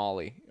you on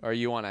Molly? Are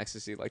you on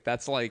ecstasy? Like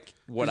that's like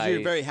what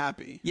you're very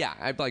happy. Yeah,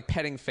 I'm like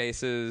petting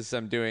faces.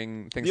 I'm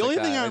doing things. The only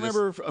like thing that. I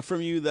remember from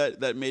you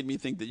that made me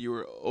think that you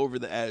were over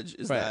the edge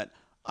is that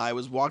I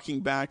was walking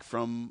back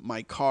from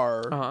my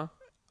car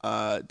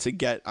to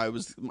get.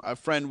 A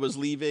friend was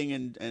leaving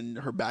and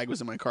her bag was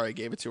in my car. I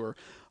gave it to her.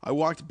 I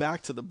walked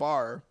back to the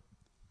bar,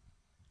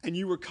 and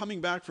you were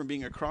coming back from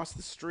being across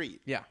the street.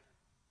 Yeah.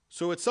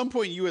 So at some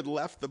point you had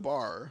left the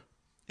bar,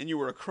 and you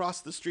were across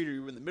the street, or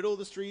you were in the middle of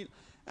the street.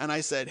 And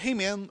I said, "Hey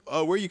man,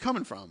 where are you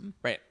coming from?"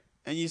 Right.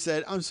 And you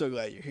said, "I'm so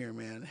glad you're here,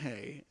 man.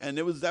 Hey." And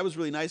that was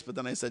really nice. But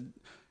then I said,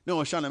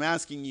 "No, Sean, I'm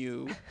asking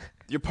you.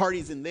 Your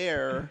party's in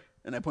there."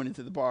 And I pointed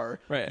to the bar.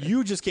 Right.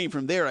 You just came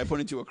from there. I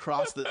pointed to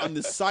across on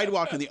the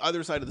sidewalk on the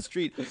other side of the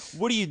street.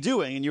 What are you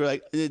doing? And you were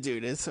like,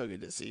 "Dude, it's so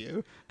good to see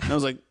you." And I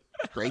was like,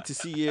 "Great to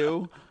see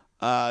you."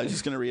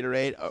 Just gonna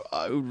reiterate.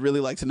 I would really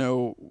like to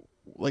know.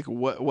 Like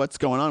what's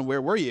going on?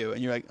 Where were you?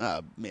 And you're like,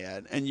 oh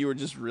man. And you were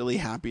just really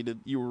happy to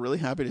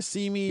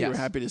see me. Yes. You were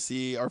happy to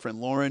see our friend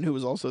Lauren, who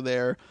was also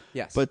there.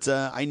 Yes. But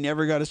I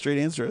never got a straight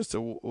answer as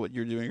to what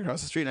you're doing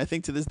across the street. And I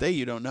think to this day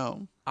you don't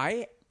know.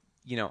 I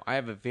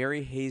have a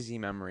very hazy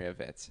memory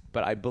of it,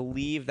 but I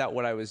believe that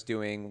what I was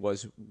doing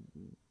was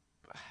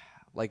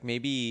like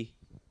maybe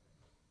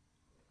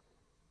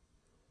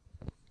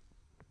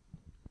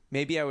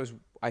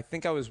I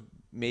think I was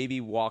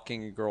maybe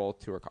walking a girl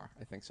to her car.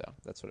 I think so.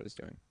 That's what I was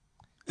doing.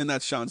 And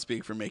that's Sean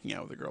speak for making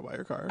out with a girl by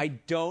your car. I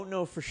don't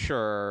know for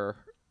sure.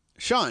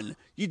 Sean,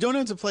 you don't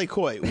have to play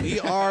coy. We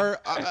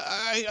are,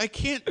 I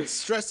can't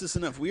stress this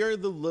enough. We are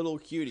the little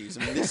cuties.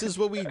 I mean, this is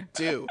what we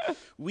do.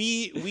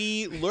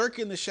 We lurk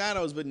in the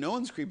shadows, but no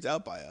one's creeped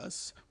out by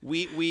us.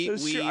 We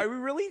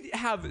really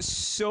have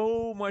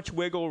so much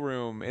wiggle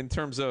room in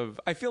terms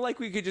of, I feel like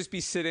we could just be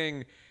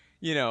sitting,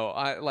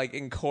 like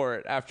in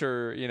court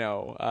after,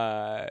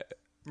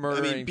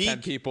 murdering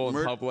 10 people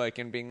in public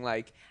and being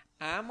like,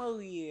 I'm a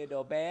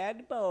little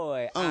bad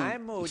boy. I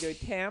murdered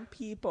 10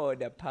 people in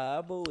the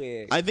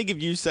public. I think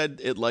if you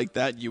said it like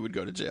that, you would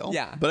go to jail.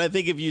 Yeah. But I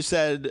think if you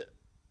said,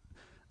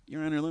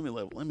 Your Honor, let me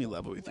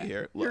level with you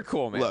here. Look, you're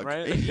cool, man,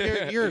 right?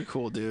 You're a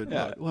cool dude.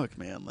 Yeah. Look,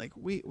 man, like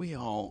we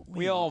all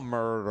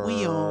murder.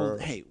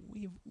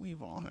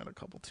 We've all had a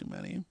couple too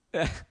many.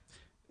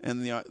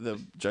 And the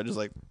judge is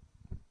like,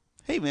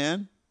 hey,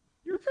 man,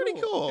 you're pretty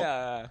cool.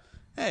 Yeah.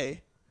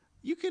 Hey.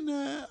 You can,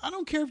 I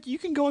don't care if you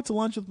can go out to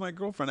lunch with my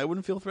girlfriend. I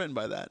wouldn't feel threatened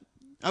by that.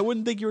 I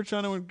wouldn't think you were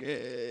trying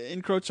to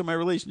encroach on my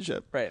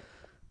relationship. Right.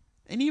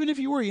 And even if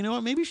you were, you know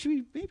what? Maybe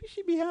she'd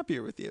be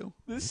happier with you.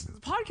 This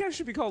podcast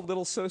should be called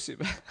Little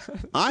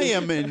Sociopath. I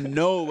am in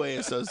no way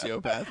a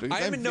sociopath. I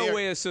am in no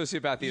way a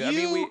sociopath either.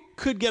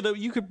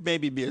 You could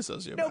maybe be a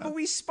sociopath. No, but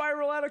we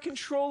spiral out of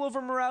control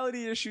over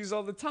morality issues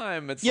all the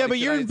time. It's but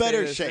you're in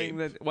better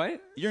shape. What?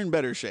 You're in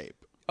better shape.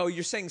 Oh,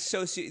 you're saying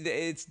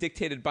it's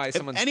dictated by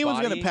someone's body? If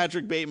anyone's going to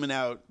Patrick Bateman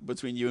out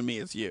between you and me,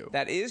 it's you.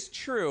 That is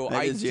true.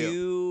 I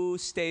do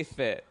stay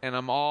fit, and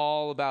I'm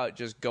all about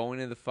just going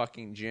to the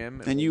fucking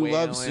gym. And you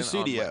love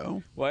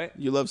Susudio. What?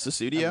 You love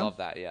Susudio? I love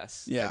that,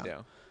 yes. Yeah. I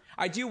do.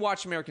 I do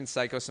watch American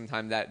Psycho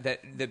sometime, that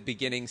the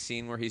beginning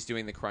scene where he's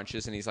doing the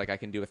crunches and he's like, I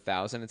can do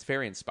 1,000. It's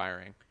very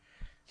inspiring.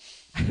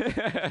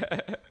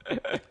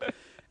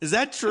 Is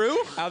that true?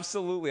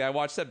 Absolutely. I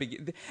watched that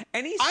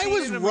any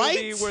scene in a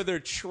movie where they're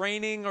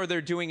training or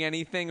they're doing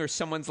anything or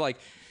someone's like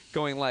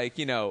going like,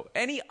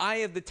 any Eye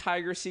of the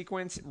Tiger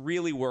sequence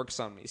really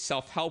works on me.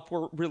 Self-help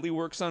really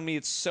works on me.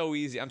 It's so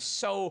easy.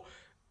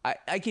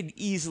 I could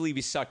easily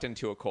be sucked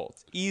into a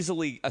cult.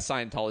 Easily a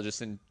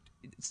Scientologist, and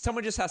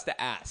someone just has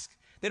to ask.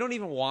 They don't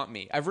even want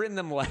me. I've written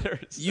them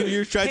letters.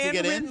 You're trying to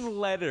get in? Handwritten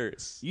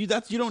letters. You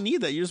don't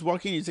need that. You just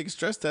walk in, you take a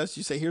stress test,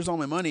 you say, here's all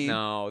my money.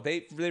 No,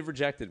 they've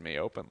rejected me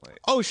openly.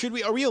 Oh,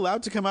 are we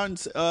allowed to come out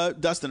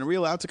and, Dustin, are we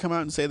allowed to come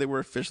out and say that we're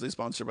officially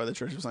sponsored by the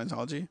Church of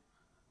Scientology?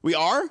 We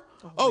are?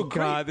 Oh, great.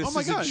 God, this oh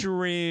my is God. a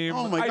dream.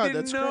 Oh, my God. I didn't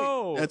That's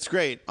know. great. That's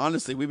great.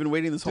 Honestly, we've been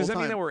waiting this whole Does that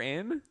time. mean that we're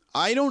in?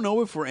 I don't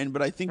know if we're in,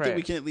 but I think that Right.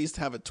 we can at least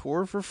have a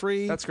tour for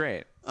free. That's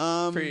great.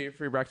 Free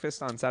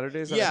breakfast on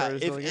Saturdays? Yeah.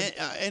 Really good?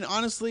 And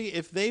honestly,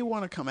 if they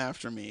want to come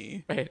after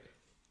me, Right.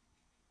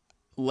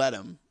 let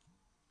them.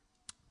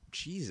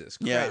 Jesus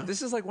Christ. Yeah.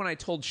 This is like when I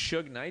told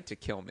Suge Knight to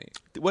kill me.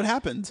 What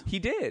happened? He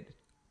did.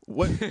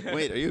 What?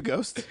 Wait, are you a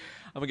ghost?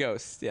 I'm a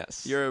ghost,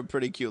 yes. You're a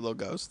pretty cute little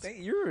ghost.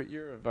 You're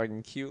a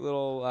fucking cute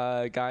little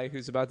guy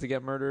who's about to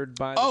get murdered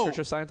by the Church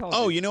of Scientology.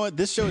 Oh, you know what?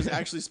 This show is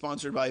actually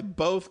sponsored by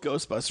both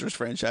Ghostbusters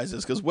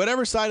franchises because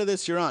whatever side of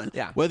this you're on,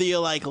 Yeah. whether you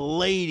like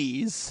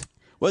ladies,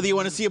 whether you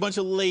want to see a bunch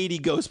of lady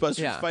Ghostbusters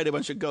Yeah. fight a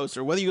bunch of ghosts,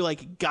 or whether you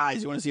like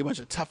guys, you want to see a bunch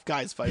of tough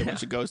guys fight a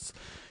bunch of ghosts,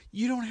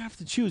 you don't have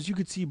to choose. You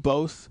could see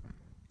both.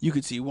 You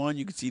could see one,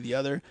 you could see the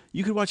other.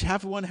 You could watch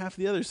half of one, half of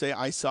the other. Say,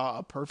 I saw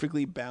a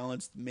perfectly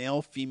balanced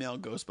male-female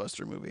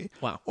Ghostbuster movie.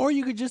 Wow. Or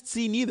you could just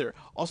see neither.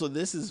 Also,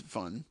 this is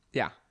fun.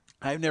 Yeah.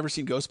 I've never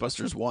seen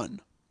Ghostbusters 1.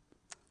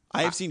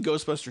 I have seen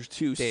Ghostbusters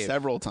 2 Dave.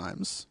 several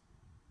times.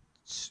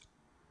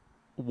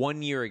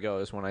 1 year ago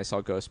is when I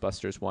saw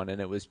Ghostbusters 1,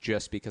 and it was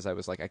just because I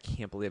was like, I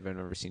can't believe I've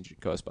never seen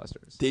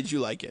Ghostbusters. Did you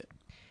like it?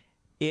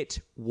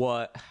 It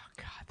was... Oh,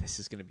 God, this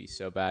is going to be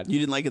so bad. You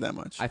didn't like it that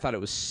much. I thought it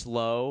was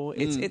slow.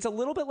 It's a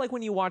little bit like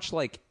when you watch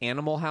like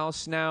Animal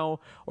House now,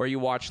 or you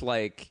watch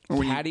like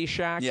when you-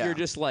 Caddyshack. yeah. You're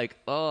just like,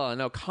 oh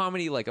no,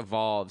 comedy like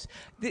evolves.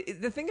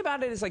 The thing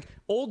about it is like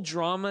old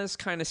dramas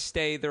kind of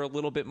stay. They're a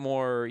little bit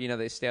more,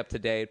 they stay up to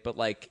date. But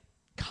like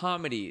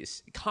comedy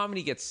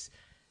gets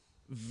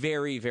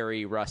very,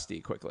 very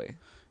rusty quickly.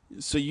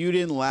 So you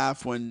didn't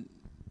laugh when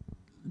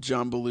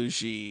John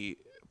Belushi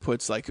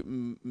puts like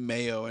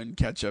mayo and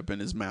ketchup in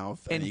his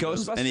mouth In he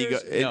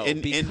Ghostbusters? No,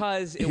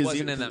 because it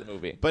wasn't in that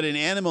movie. But in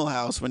Animal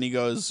House, when he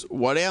goes,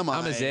 "What am I?"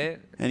 I'm a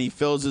zit. And he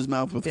fills his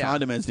mouth with Yeah.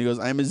 condiments, and he goes,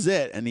 "I'm a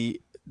zit," and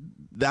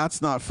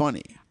that's not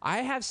funny. I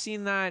have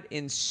seen that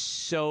in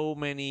so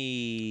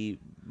many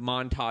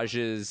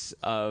montages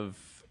of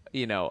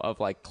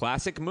like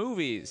classic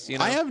movies.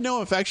 I have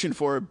no affection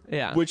for it.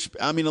 Yeah. Which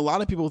I mean, a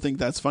lot of people think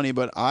that's funny,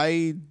 but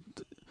I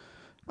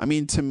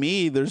mean, to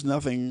me, there's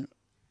nothing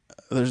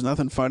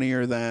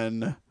funnier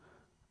than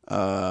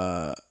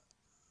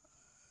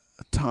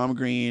Tom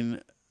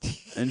Green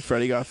and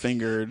Freddy Got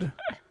Fingered.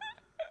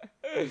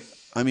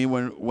 I mean,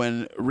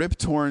 when Rip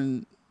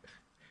Torn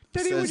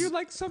Daddy, says, would you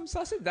like some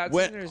sausage? That's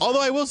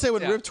although I will say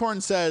when Yeah. Rip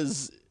Torn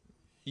says,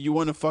 "You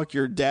want to fuck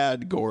your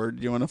dad, Gord?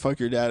 You want to fuck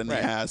your dad in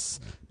Right. the ass?"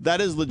 That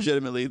is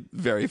legitimately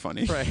very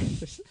funny. right.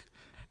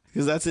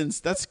 Because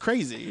that's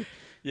crazy.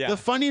 Yeah. The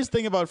funniest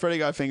thing about Freddy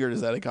Got Fingered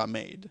is that it got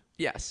made.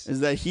 Yes. Is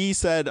that he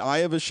said, "I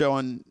have a show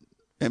on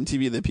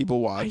MTV that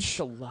people I used watch.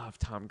 to love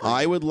Tom Green.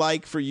 I would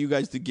like for you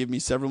guys to give me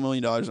several $1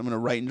 million. I'm going to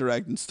write and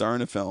direct and star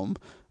in a film.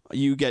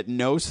 You get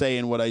no say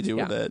in what I do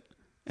with Yeah. it."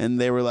 And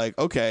they were like,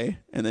 "Okay."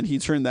 And then he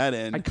turned that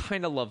in. I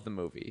kind of love the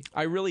movie.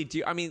 I really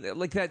do. I mean,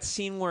 like that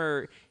scene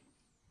where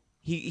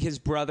his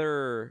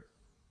brother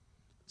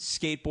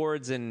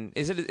skateboards and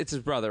it's his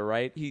brother,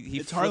 right? He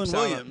It's Harlan flips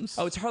out on- Williams.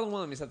 Oh, it's Harlan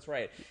Williams. That's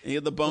right. He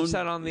had the bone. Flips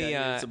out on the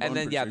yeah, it's a bone and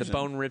then the protrusion.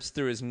 bone rips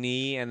through his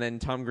knee, and then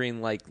Tom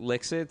Green like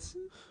licks it.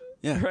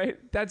 Yeah. Right?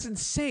 That's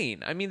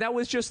insane. I mean, that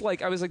was just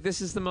like I was like,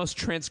 this is the most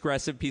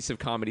transgressive piece of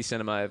comedy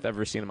cinema I've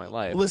ever seen in my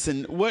life.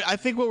 Listen, what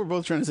we're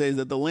both trying to say is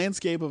that the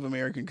landscape of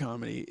American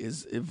comedy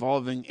is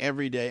evolving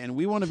every day, and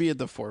we want to be at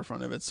the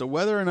forefront of it. So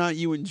whether or not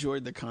you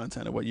enjoyed the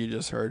content of what you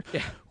just heard,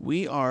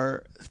 we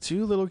are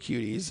two little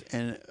cuties,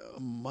 and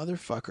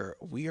motherfucker,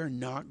 we are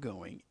not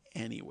going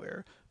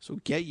anywhere. So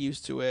get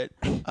used to it.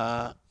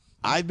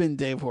 I've been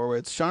Dave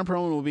Horowitz. Sean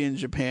Perlman will be in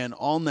Japan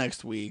all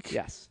next week.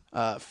 Yes.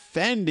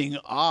 Fending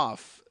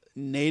off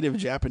native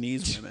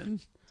Japanese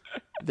women.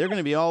 They're going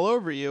to be all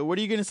over you. What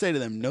are you going to say to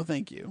them? No,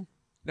 thank you.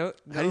 No.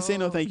 How do you say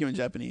no thank you in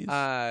Japanese?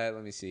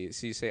 Let me see.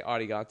 So you say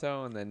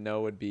arigato, and then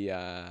no would be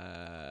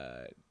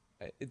I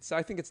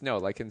think it's no,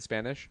 like in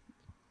Spanish.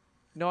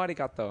 No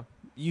arigato.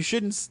 You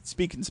shouldn't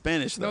speak in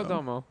Spanish, though. No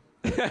domo.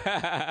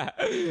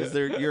 Because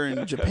you're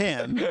in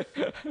Japan.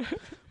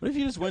 What if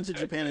you just went to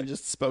Japan and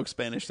just spoke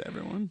Spanish to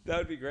everyone? That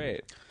would be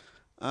great.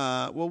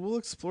 Well, we'll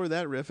explore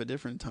that riff a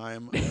different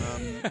time.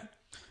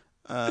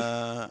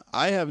 I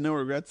have no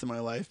regrets in my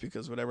life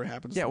because whatever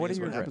happens to me what is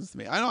are your what happens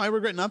regrets? to me. I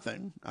regret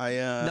nothing.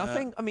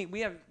 Nothing? I mean,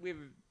 we have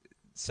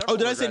several Oh,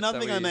 did I say regrets that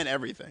nothing? I meant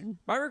everything.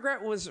 My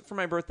regret was for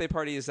my birthday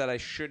party is that I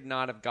should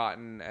not have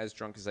gotten as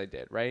drunk as I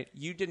did, right?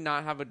 You did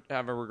not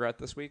have a regret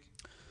this week?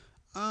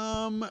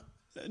 None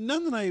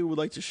that I would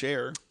like to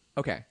share.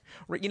 Okay.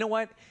 You know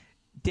what?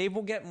 Dave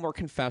will get more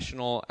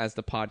confessional as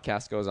the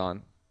podcast goes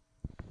on.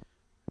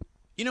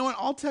 You know what?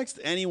 I'll text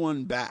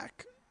anyone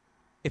back.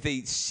 If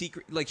they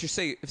like you're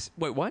saying,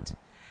 wait, what?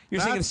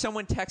 You're saying if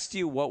someone texts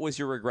you, what was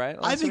your regret?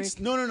 I think week?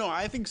 no.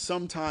 I think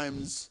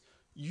sometimes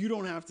you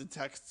don't have to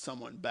text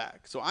someone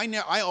back. So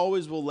I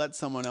always will let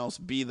someone else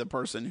be the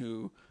person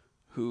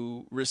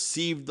who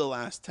received the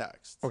last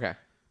text. Okay.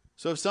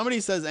 So if somebody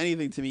says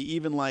anything to me,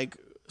 even like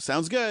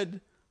sounds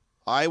good,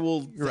 I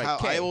will Right,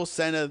 K. I will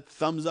send a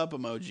thumbs up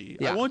emoji.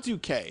 Yeah. I won't do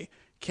K.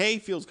 K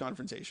feels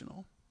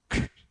confrontational.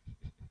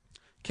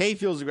 K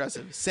feels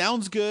aggressive.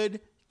 Sounds good,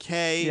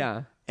 K,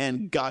 Yeah.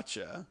 and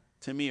gotcha,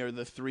 to me, are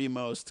the three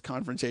most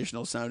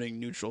confrontational sounding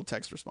neutral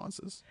text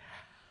responses.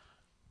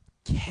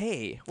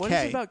 K. What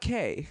is it about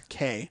K?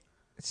 K.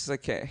 It's just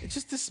like K. It's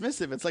just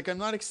dismissive. It's like I'm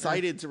not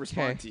excited to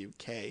respond to you.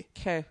 K.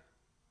 K.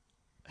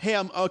 Hey,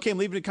 I'm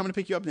leaving. Coming to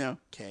pick you up now.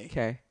 K.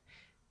 K.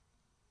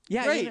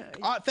 Yeah. Great. You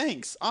know,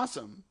 Thanks.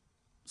 Awesome.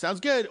 Sounds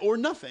good. Or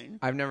nothing.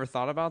 I've never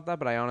thought about that,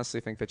 but I honestly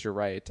think that you're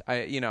right.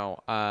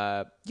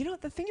 The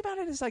thing about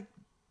it is like,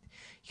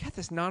 you got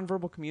this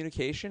nonverbal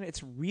communication.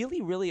 It's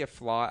really, really a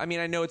flaw. I mean,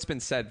 I know it's been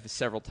said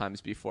several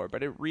times before,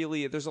 but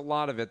there's a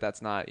lot of it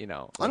that's not, I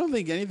don't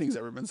think anything's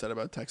ever been said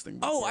about texting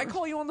before. Oh, I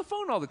call you on the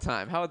phone all the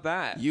time. How about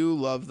that? You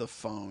love the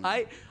phone.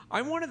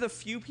 I'm one of the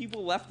few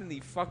people left in the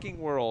fucking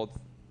world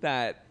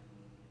that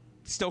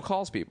still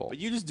calls people. But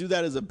you just do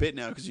that as a bit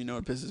now because you know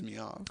it pisses me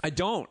off. I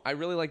don't. I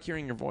really like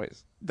hearing your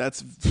voice. I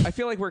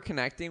feel like we're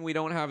connecting. We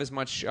don't have as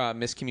much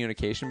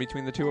miscommunication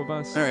between the two of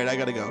us. All right, I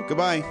gotta go.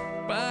 Goodbye.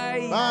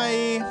 Bye.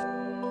 Bye.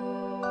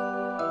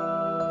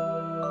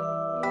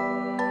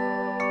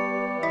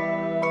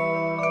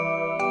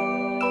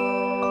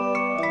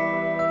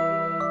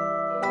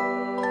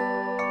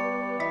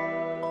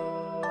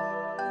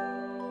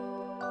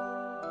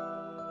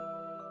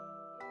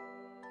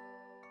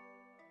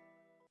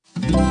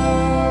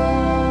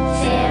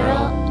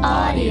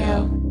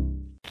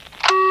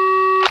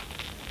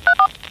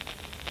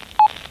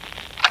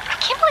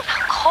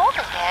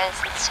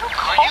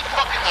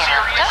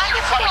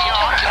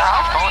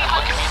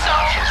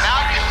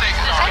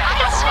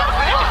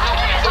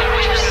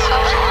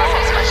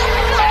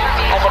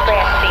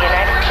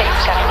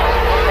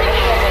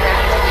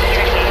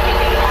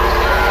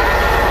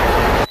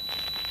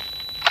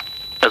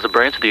 As a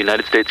branch of the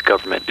United States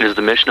government, it is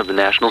the mission of the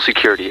National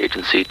Security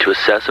Agency to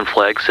assess and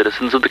flag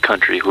citizens of the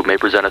country who may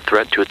present a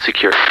threat to its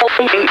security.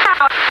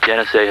 The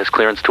NSA has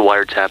clearance to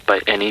wiretap by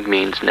any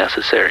means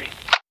necessary.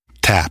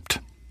 Tapped.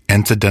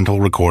 Incidental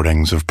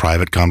recordings of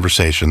private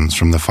conversations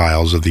from the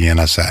files of the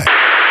NSA.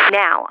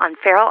 Now on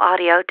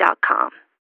feralaudio.com.